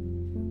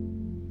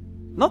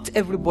 Not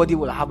everybody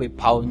will have a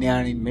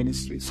pioneering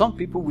ministry. Some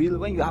people will.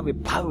 When you have a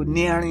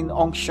pioneering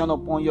unction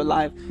upon your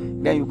life,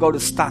 then you got to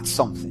start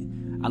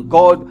something. And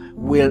God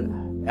will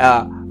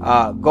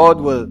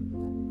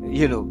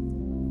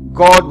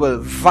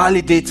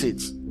validate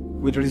it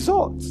with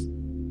results.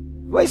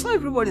 Well, it's not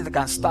everybody that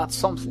can start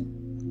something.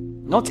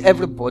 Not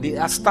everybody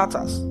are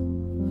starters.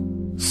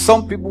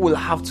 Some people will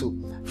have to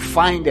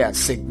find their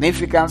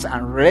significance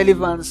and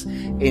relevance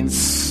in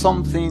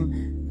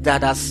something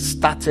that has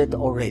started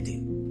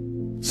already.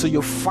 So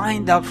you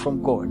find out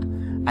from God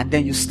and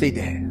then you stay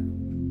there.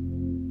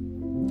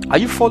 Are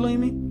you following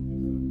me?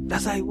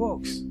 That's how it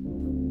works.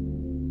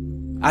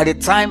 At the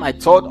time, I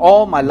thought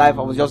all my life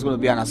I was just going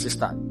to be an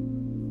assistant.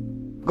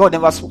 God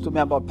never spoke to me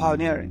about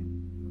pioneering.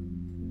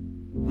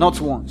 Not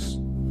once.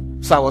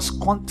 So I was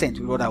content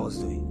with what I was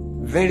doing.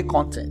 Very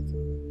content.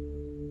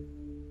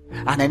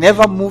 And I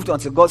never moved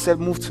until God said,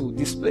 move to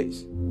this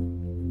place.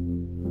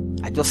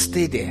 I just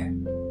stayed there.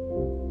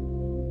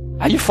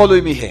 Are you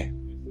following me here?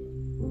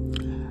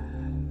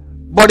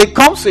 But it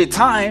comes to a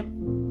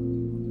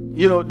time,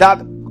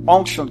 that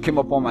unction came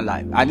upon my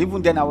life. And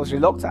even then I was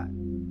reluctant.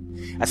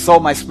 I saw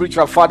my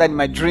spiritual father in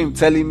my dream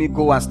telling me,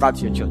 go and start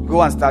your church.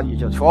 Go and start your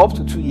church. For up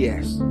to 2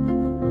 years.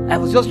 I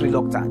was just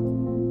reluctant.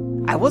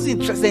 I wasn't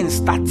interested in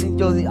starting.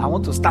 I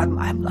want to start.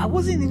 I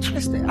wasn't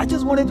interested. I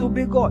just wanted to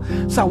obey God.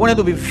 So I wanted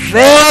to be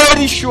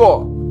very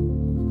sure.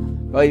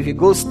 But if you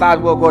go start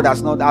what God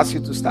has not asked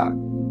you to start.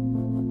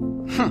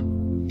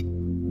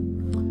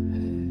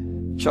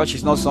 Church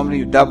is not something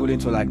you dabble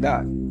into like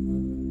that.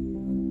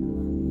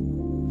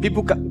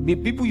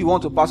 People you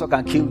want to pastor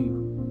can kill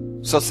you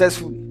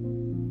successfully.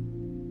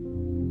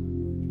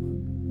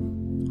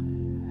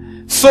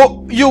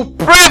 So you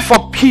pray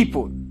for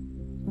people,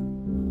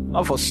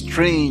 not for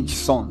strange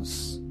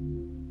sons.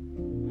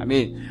 A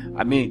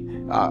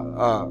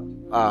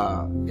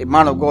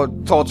man of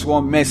God taught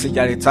one message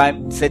at a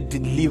time. He said,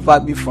 deliver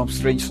me from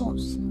strange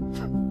sons.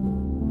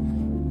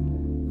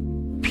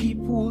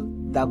 People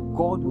that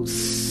God will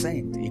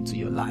send into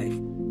your life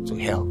to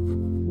help.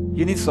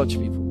 You need such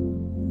people.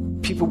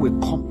 People with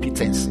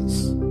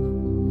competencies.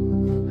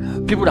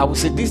 People that will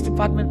say, this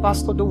department,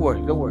 pastor, don't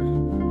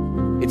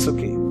worry. It's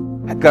okay.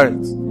 I got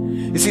it.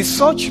 You see,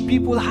 such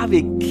people have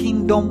a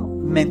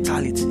kingdom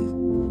mentality.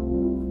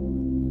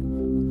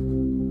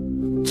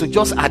 To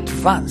just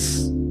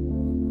advance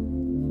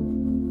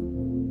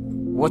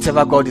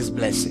whatever God is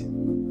blessing.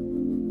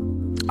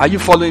 Are you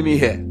following me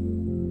here?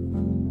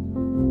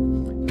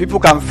 People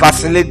can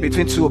vacillate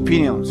between two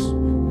opinions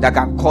that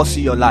can cost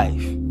you your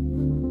life.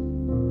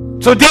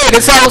 Today they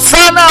say,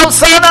 Hosanna,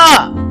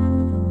 Hosanna.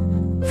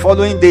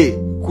 Following day,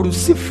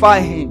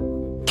 crucify him,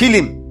 kill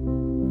him.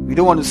 We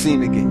don't want to see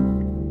him again.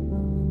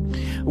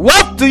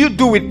 What do you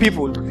do with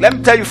people? Let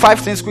me tell you 5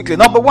 things quickly.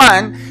 Number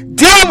 1,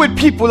 deal with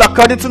people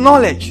according to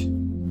knowledge.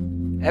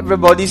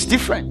 Everybody is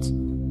different.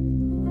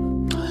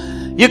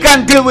 You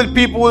can deal with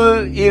people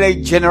in a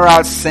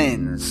general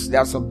sense. There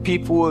are some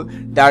people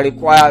that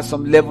require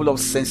some level of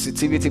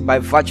sensitivity by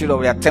virtue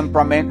of their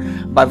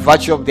temperament, by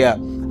virtue of their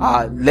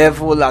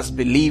level as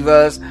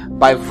believers,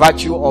 by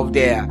virtue of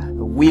their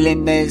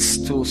willingness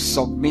to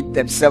submit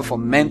themselves for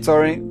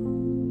mentoring.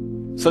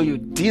 So you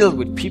deal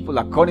with people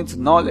according to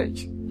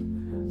knowledge.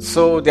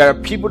 So there are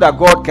people that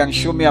God can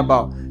show me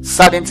about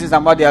certain things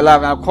about their life,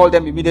 and I'll call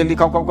them immediately,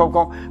 come.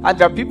 And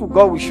there are people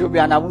God will show me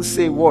and I won't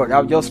say a word.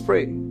 I'll just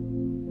pray.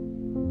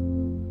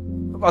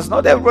 Because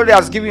not everybody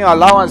has given you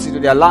allowance into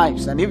their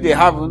lives, and if they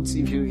haven't,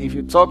 if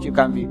you talk, you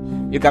can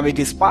be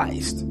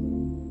despised.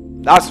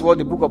 That's what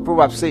the book of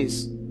Proverbs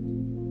says.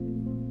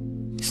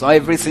 It's not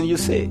everything you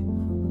say.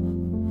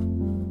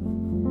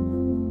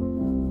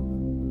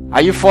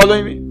 Are you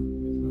following me?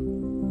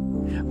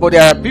 But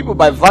there are people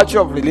by virtue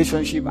of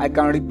relationship, I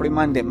can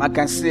reprimand them, I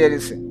can say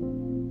anything,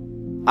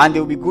 and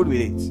they'll be good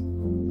with it.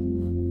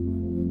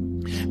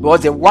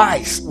 Because the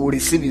wise will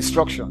receive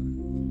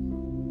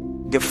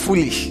instruction, the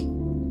foolish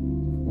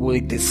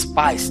will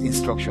despise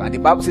instruction. And the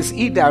Bible says,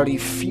 he that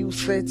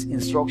refuseth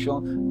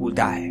instruction will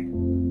die.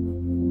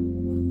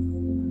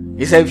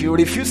 He said, if you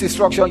refuse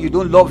instruction, you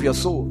don't love your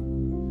soul.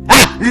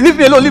 Leave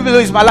me alone,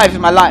 it's my life.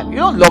 You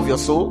don't love your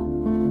soul.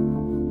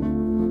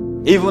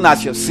 Even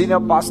as your senior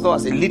pastor,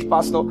 as a lead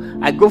pastor,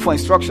 I go for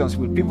instructions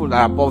with people that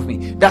are above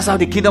me. That's how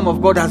the kingdom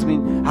of God has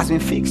been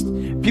fixed.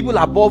 People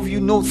above you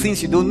know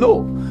things you don't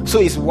know.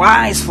 So it's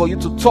wise for you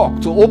to talk,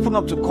 to open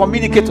up, to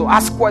communicate, to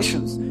ask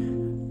questions.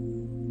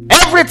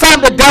 Every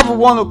time the devil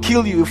want to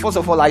kill you, first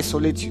of all,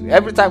 isolate you.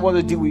 Every time he want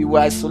to deal with you,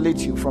 will isolate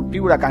you from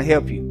people that can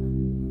help you.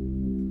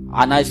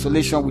 And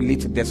isolation will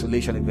lead to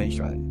desolation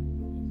eventually.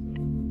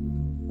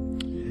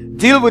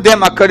 Deal with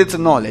them according to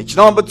knowledge.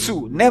 Number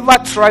 2, never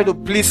try to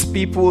please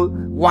people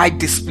while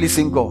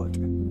displeasing God.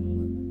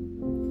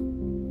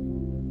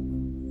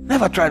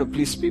 Never try to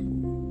please people.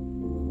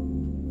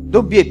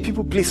 Don't be a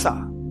people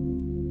pleaser.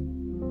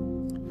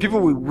 People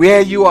will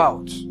wear you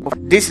out.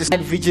 This is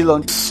not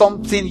vigilant.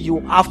 Something you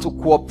have to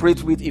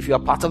cooperate with if you are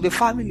part of the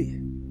family.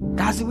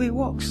 That's the way it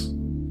works.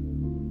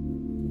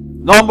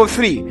 Number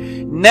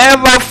 3,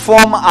 never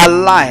form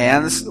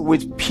alliance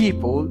with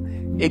people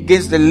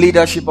against the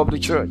leadership of the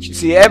church. You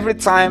see, every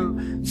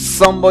time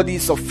somebody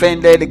is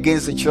offended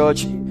against the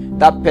church,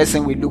 that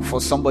person will look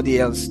for somebody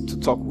else to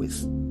talk with.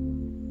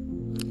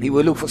 He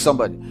will look for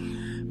somebody.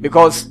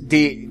 Because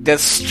the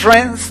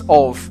strength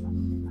of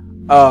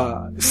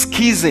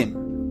schism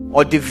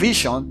or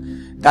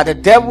division that the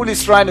devil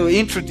is trying to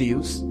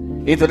introduce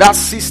into that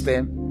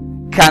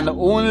system can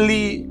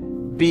only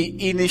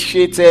be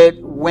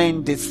initiated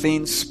when the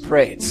thing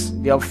spreads,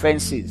 the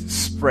offenses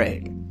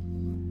spread.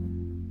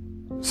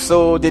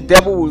 So the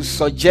devil will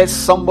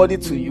suggest somebody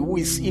to you who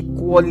is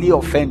equally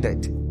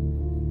offended.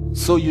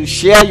 So you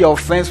share your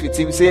offense with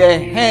him, say,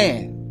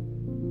 hey,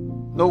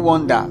 no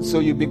wonder. So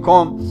you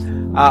become,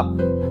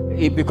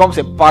 it becomes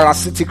a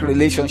parasitic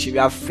relationship.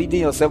 You are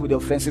feeding yourself with the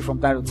offensive from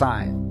time to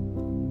time.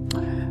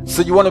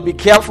 So you want to be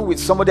careful with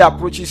somebody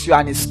approaches you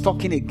and is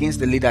talking against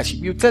the leadership.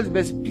 You tell the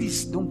person,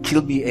 please don't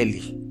kill me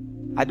early.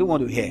 I don't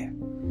want to hear.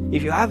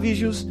 If you have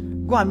issues,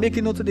 go and make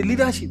it known to the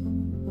leadership.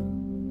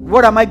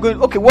 What am I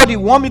going? Okay, what do you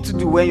want me to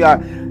do when you are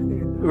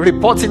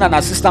reporting an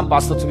assistant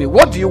pastor to me?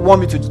 What do you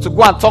want me to do? To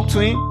go and talk to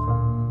him?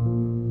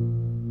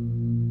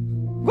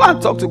 Go and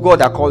talk to God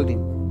that called him.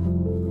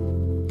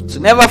 So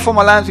never form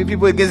alliance with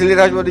people against the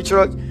leadership of the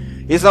church.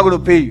 It's not going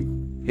to pay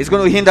you. It's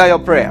going to hinder your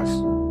prayers.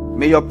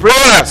 May your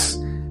prayers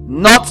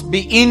not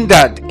be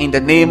hindered in the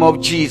name of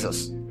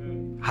Jesus.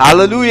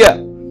 Hallelujah.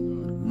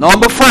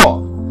 Number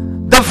 4,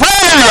 the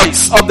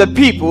voice of the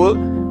people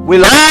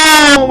will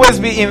always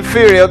be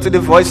inferior to the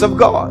voice of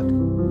God.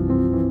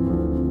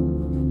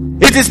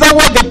 It is not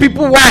what the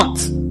people want.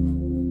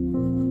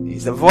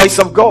 It's the voice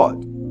of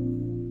God.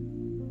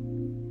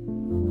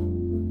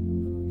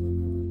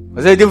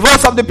 The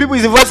voice of the people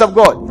is the voice of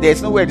God. There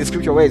is nowhere in the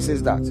scripture where it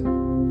says that.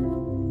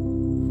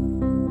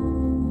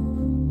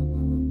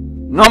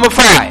 Number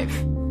 5,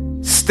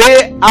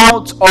 stay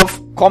out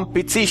of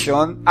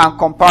competition and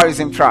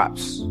comparison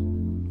traps.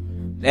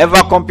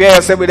 Never compare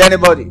yourself with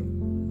anybody.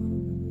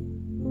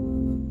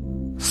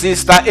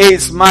 Sister A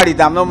is married,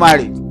 I'm not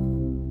married.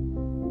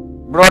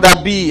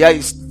 Brother B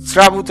has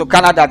traveled to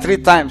Canada 3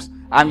 times.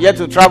 I'm yet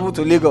to travel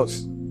to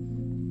Lagos.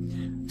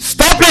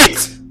 Stop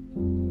it!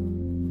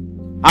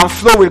 And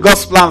flow with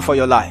God's plan for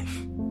your life.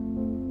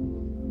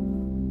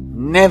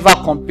 Never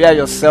compare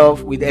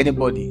yourself with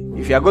anybody.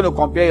 If you are going to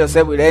compare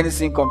yourself with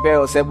anything, compare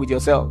yourself with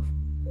yourself.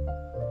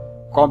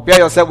 Compare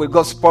yourself with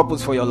God's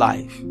purpose for your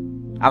life.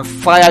 And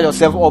fire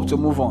yourself up to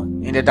move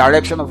on in the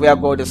direction of where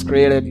God has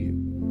created you.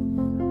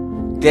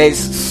 There is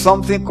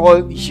something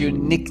called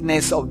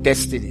uniqueness of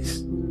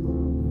destinies.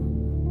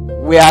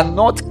 We are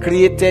not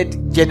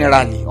created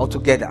generally or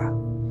together.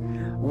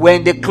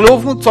 When the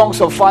cloven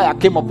tongues of fire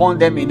came upon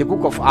them in the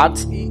book of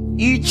Acts,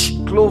 each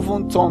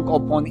cloven tongue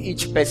upon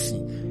each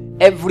person,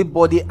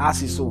 everybody has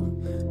his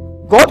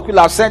own. God could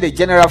have sent a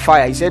general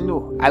fire. He said,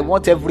 no, I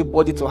want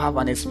everybody to have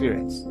an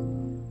experience.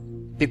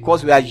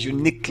 Because we are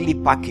uniquely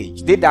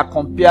packaged. They that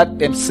compare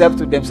themselves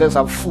to themselves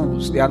are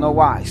fools. They are not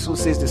wise. So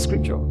says the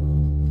scripture.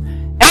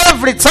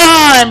 Every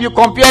time you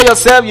compare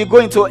yourself, you go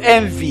into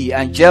envy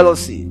and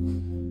jealousy.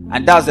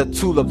 And that's the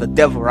tool of the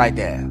devil right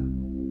there.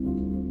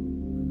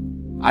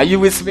 Are you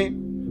with me?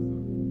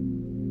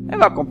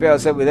 Never compare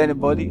yourself with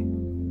anybody.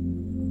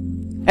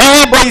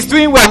 Everybody's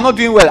doing well, not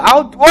doing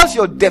well. What's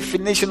your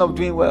definition of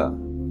doing well?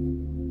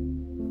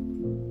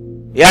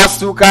 He has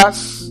 2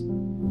 cars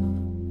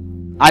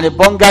and a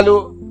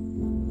bungalow.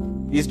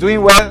 He's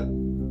doing well?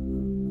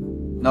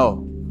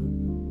 No.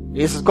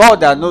 It's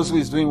God that knows who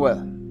is doing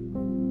well.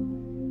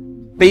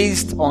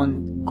 Based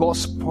on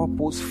God's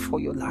purpose for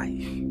your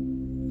life.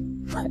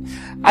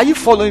 Are you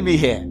following me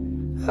here?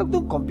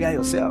 Don't compare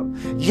yourself.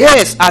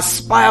 Yes,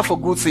 aspire for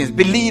good things.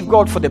 Believe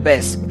God for the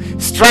best.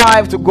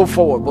 Strive to go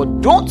forward.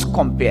 But don't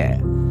compare.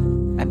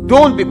 And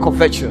don't be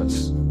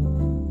covetous.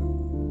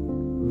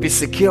 Be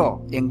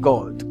secure in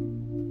God.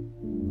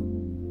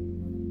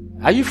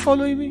 Are you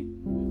following me?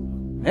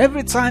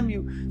 Every time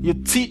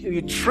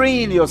you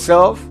train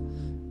yourself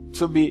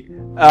to be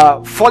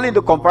falling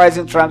the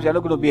comparison traps, you're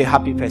not going to be a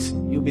happy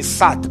person. You'll be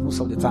sad most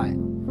of the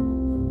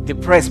time,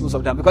 depressed most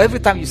of the time, because every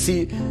time you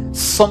see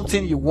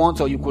something you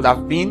want or you could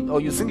have been or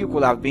you think you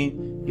could have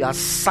been, you are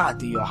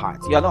sad in your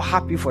heart. You are not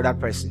happy for that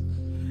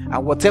person,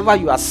 and whatever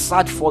you are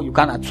sad for, you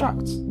can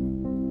attract.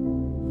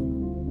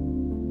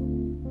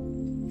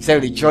 He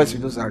said, rejoice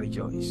with those that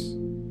rejoice.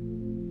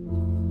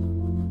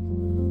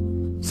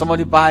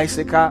 Somebody buys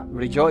a car,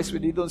 rejoice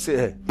with it. Don't say,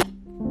 hey,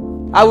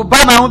 I will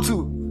buy my own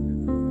too.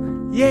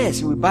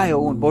 Yes, you will buy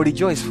your own, but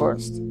rejoice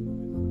first.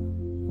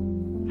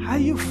 Are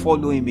you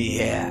following me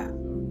here?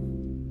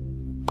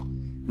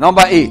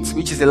 Number 8,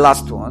 which is the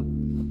last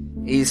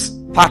one, is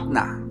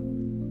partner.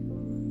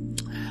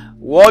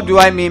 What do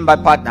I mean by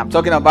partner? I'm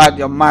talking about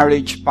your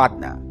marriage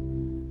partner.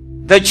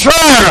 The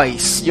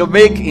choice you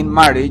make in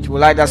marriage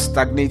will either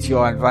stagnate you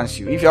or advance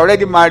you. If you're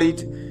already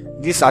married,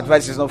 this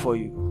advice is not for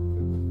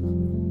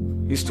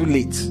you. It's too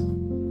late.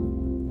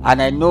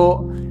 And I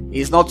know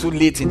it's not too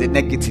late in the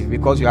negative,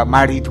 because you are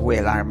married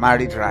well and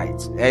married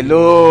right.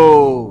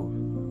 Hello.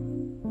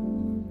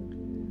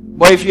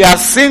 But if you are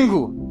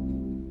single,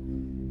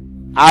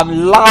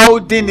 I'm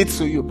lauding it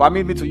to you.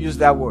 Permit me to use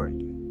that word.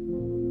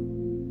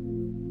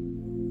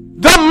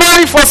 Don't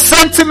marry for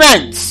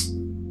sentiments.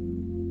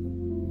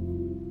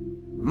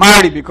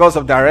 Marry because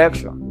of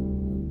direction.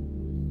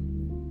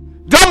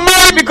 Don't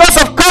marry because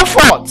of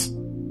comfort.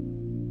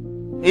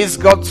 He's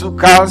got 2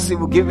 cars. He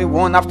will give me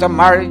one after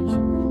marriage.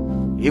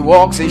 He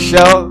walks a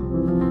shell.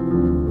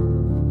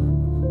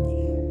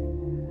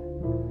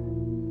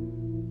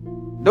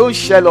 Don't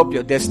shell up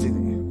your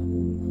destiny.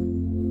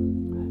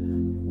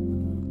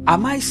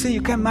 Am I saying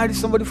you can't marry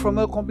somebody from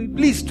a company?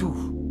 Please do,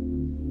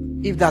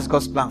 if that's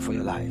God's plan for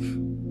your life.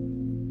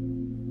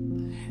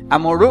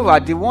 And moreover,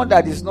 the one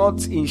that is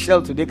not in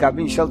shell today can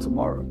be in shell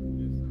tomorrow.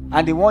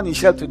 And the one in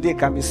shell today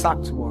can be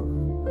sacked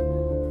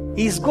tomorrow.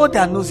 It's God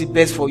that knows the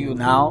best for you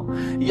now.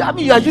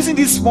 You are using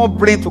this small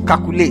brain to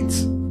calculate.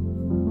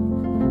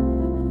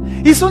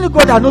 It's only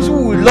God that knows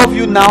who will love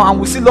you now and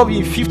will still love you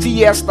in 50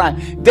 years'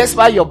 time,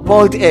 despite your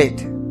bald head,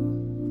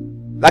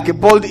 like a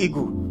bald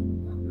eagle.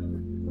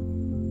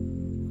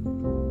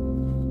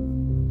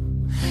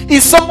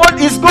 It's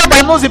God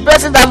that knows the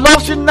person that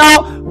loves you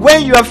now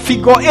when you are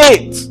figure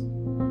 8.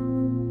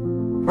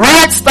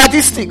 Right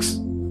statistics.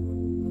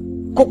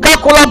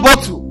 Coca-Cola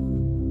bottle.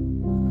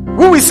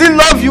 Who will still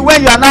love you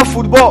when you are now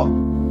football?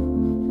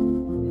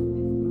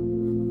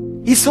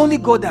 It's only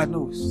God that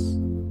knows.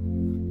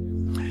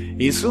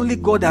 It's only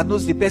God that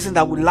knows the person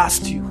that will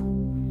last you,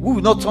 who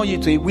will not turn you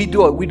to a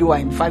widow or widower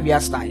in 5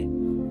 years' time.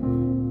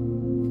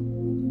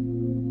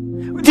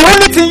 The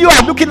only thing you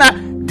are looking at,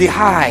 the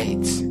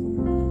height.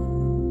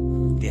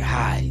 The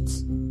height.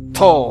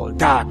 Tall,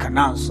 dark, and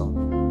handsome.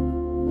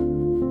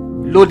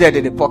 Loaded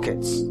in the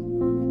pockets.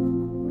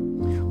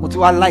 What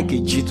do I like a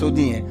jito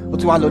there? What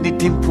do I love the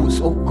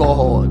dimples? Oh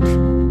God.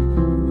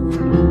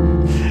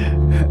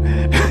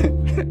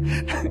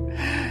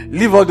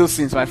 Leave all those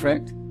things, my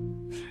friend.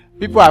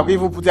 People are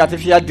even putting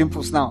artificial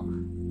dimples now.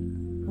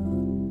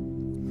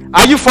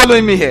 Are you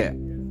following me here?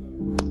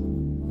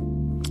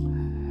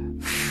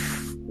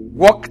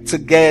 Work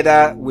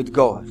together with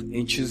God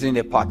in choosing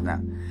a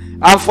partner.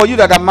 And for you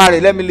that are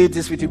married, let me leave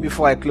this with you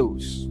before I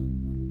close.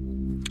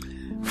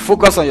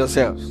 Focus on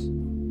yourselves.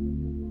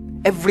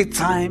 Every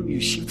time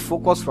you shift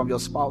focus from your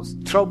spouse,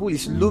 trouble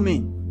is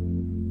looming.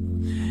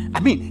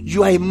 I mean,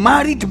 you are a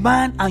married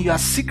man and you are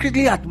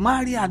secretly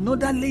admiring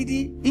another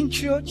lady in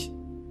church.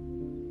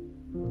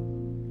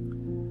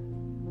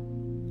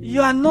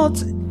 You are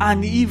not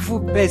an evil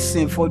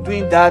person for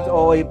doing that,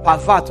 or a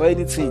pervert or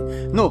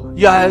anything. No,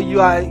 you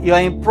are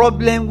in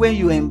problem when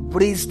you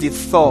embrace the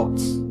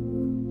thoughts.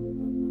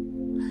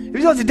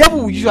 Because the devil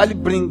will usually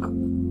bring,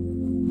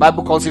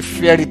 Bible calls it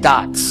fairy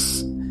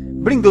darts.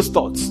 Bring those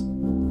thoughts,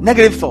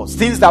 negative thoughts,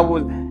 things that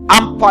will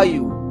hamper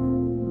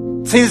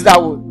you, things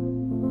that will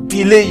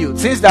delay you,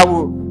 things that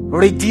will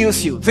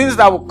reduce you, things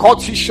that will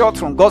cut you short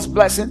from God's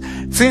blessing,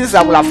 things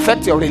that will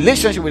affect your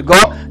relationship with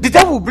God. The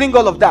devil will bring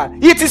all of that.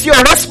 It is your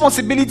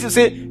responsibility to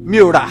say,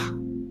 Miura,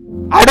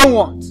 I don't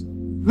want.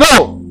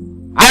 No,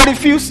 I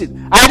refuse it.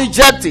 I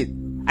reject it.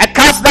 I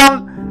cast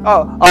down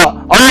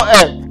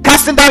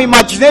casting down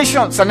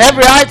imaginations and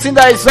every high thing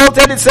that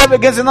exalted itself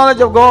against the knowledge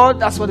of God.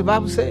 That's what the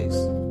Bible says.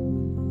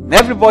 And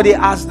everybody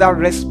has that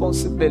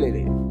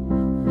responsibility.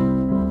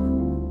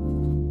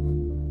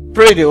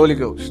 Pray the Holy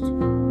Ghost.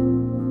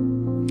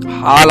 Come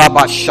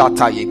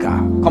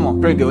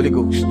on, pray the Holy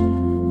Ghost.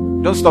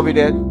 Don't stop it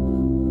there.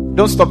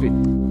 Don't stop it.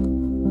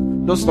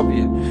 Don't stop it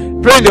here.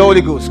 Pray the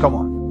Holy Ghost. Come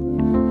on.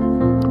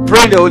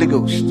 Pray the Holy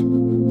Ghost.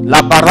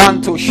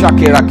 Labaranto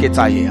Shakira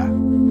Ketaya.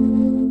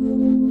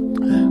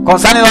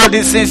 Concerning all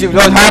these things, if you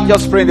don't have,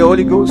 just pray the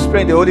Holy Ghost.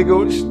 Pray the Holy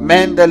Ghost.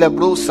 Mendele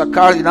Brusa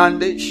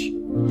Cardinandish.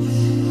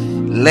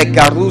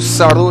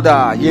 Legarusa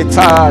Ruda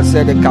Yeta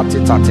Zede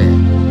Katitate.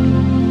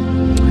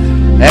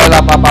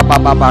 Ela Baba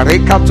Baba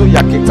Rekatu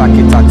Yakita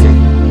Kitate.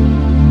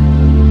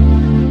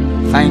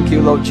 Thank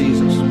you, Lord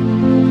Jesus.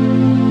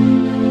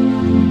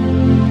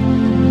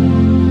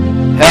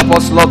 Help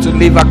us, Lord, to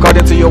live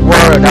according to your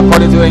word,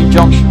 according to your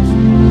injunctions.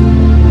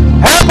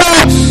 Help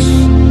us.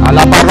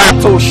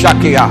 Alabarato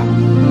Shakia.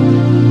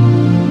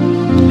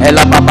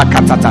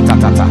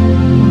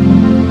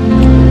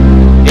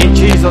 In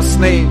Jesus'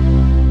 name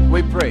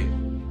we pray.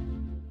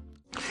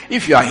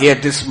 If you are here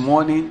this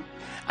morning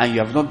and you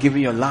have not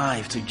given your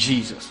life to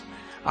Jesus,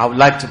 I would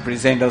like to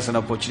present us an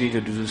opportunity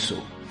to do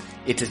so.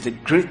 It is the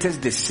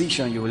greatest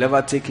decision you will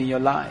ever take in your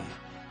life.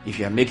 If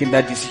you are making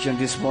that decision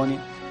this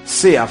morning,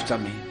 say after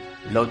me,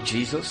 Lord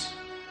Jesus,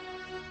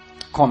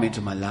 come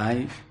into my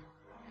life.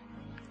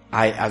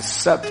 I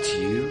accept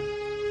you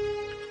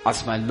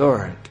as my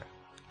Lord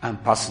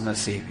and personal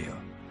Savior.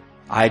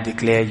 I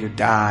declare you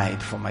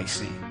died for my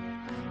sin.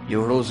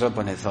 You rose up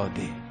on the third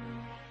day.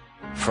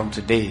 From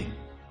today,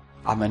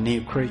 I'm a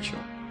new creature.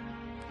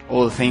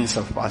 All things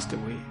have passed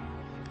away.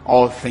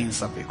 All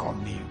things have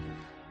become new.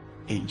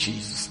 In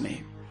Jesus'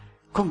 name.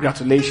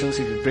 Congratulations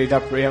if you prayed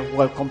that prayer.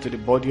 Welcome to the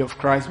body of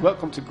Christ.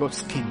 Welcome to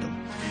God's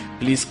kingdom.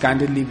 Please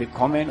kindly leave a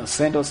comment or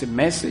send us a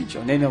message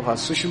on any of our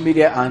social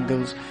media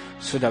handles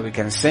so that we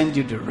can send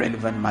you the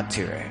relevant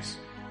materials.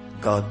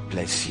 God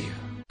bless you.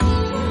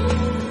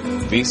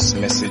 This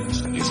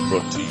message is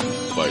brought to you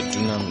by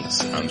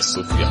Dunamis and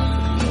Sophia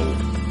Noah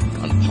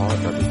and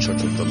powered by the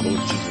Church of the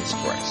Lord Jesus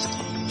Christ,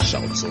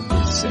 Shouts of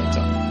Grace Center,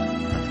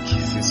 and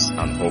Kisses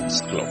and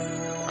Hugs Club,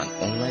 an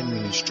online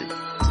ministry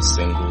to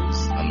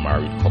singles and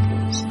married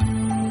couples.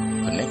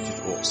 Connect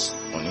with us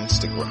on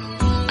Instagram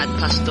at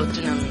Pastor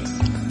Dunamis,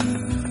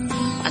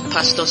 at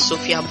Pastor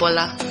Sophia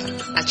Bola,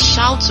 at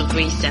Shouts of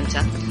Grace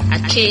Center,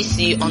 at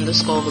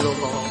KC_Global,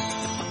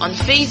 on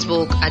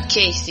Facebook at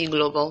KC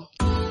Global,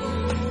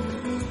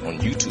 on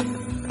YouTube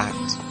at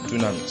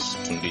Dunamis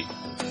Tunde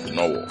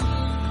Nowo,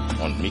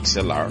 on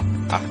Mixlr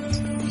at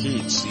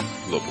KHC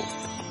Global.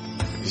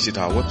 Visit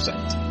our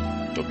website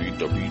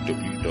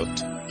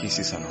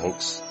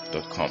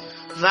www.kissesandhugs.com,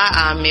 via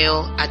our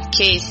mail at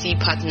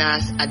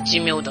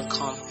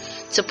kcpartners@gmail.com.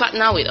 To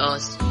partner with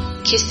us,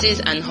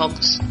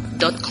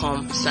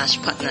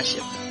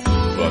 kissesandhugs.com/partnership.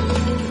 God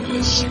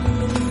bless you.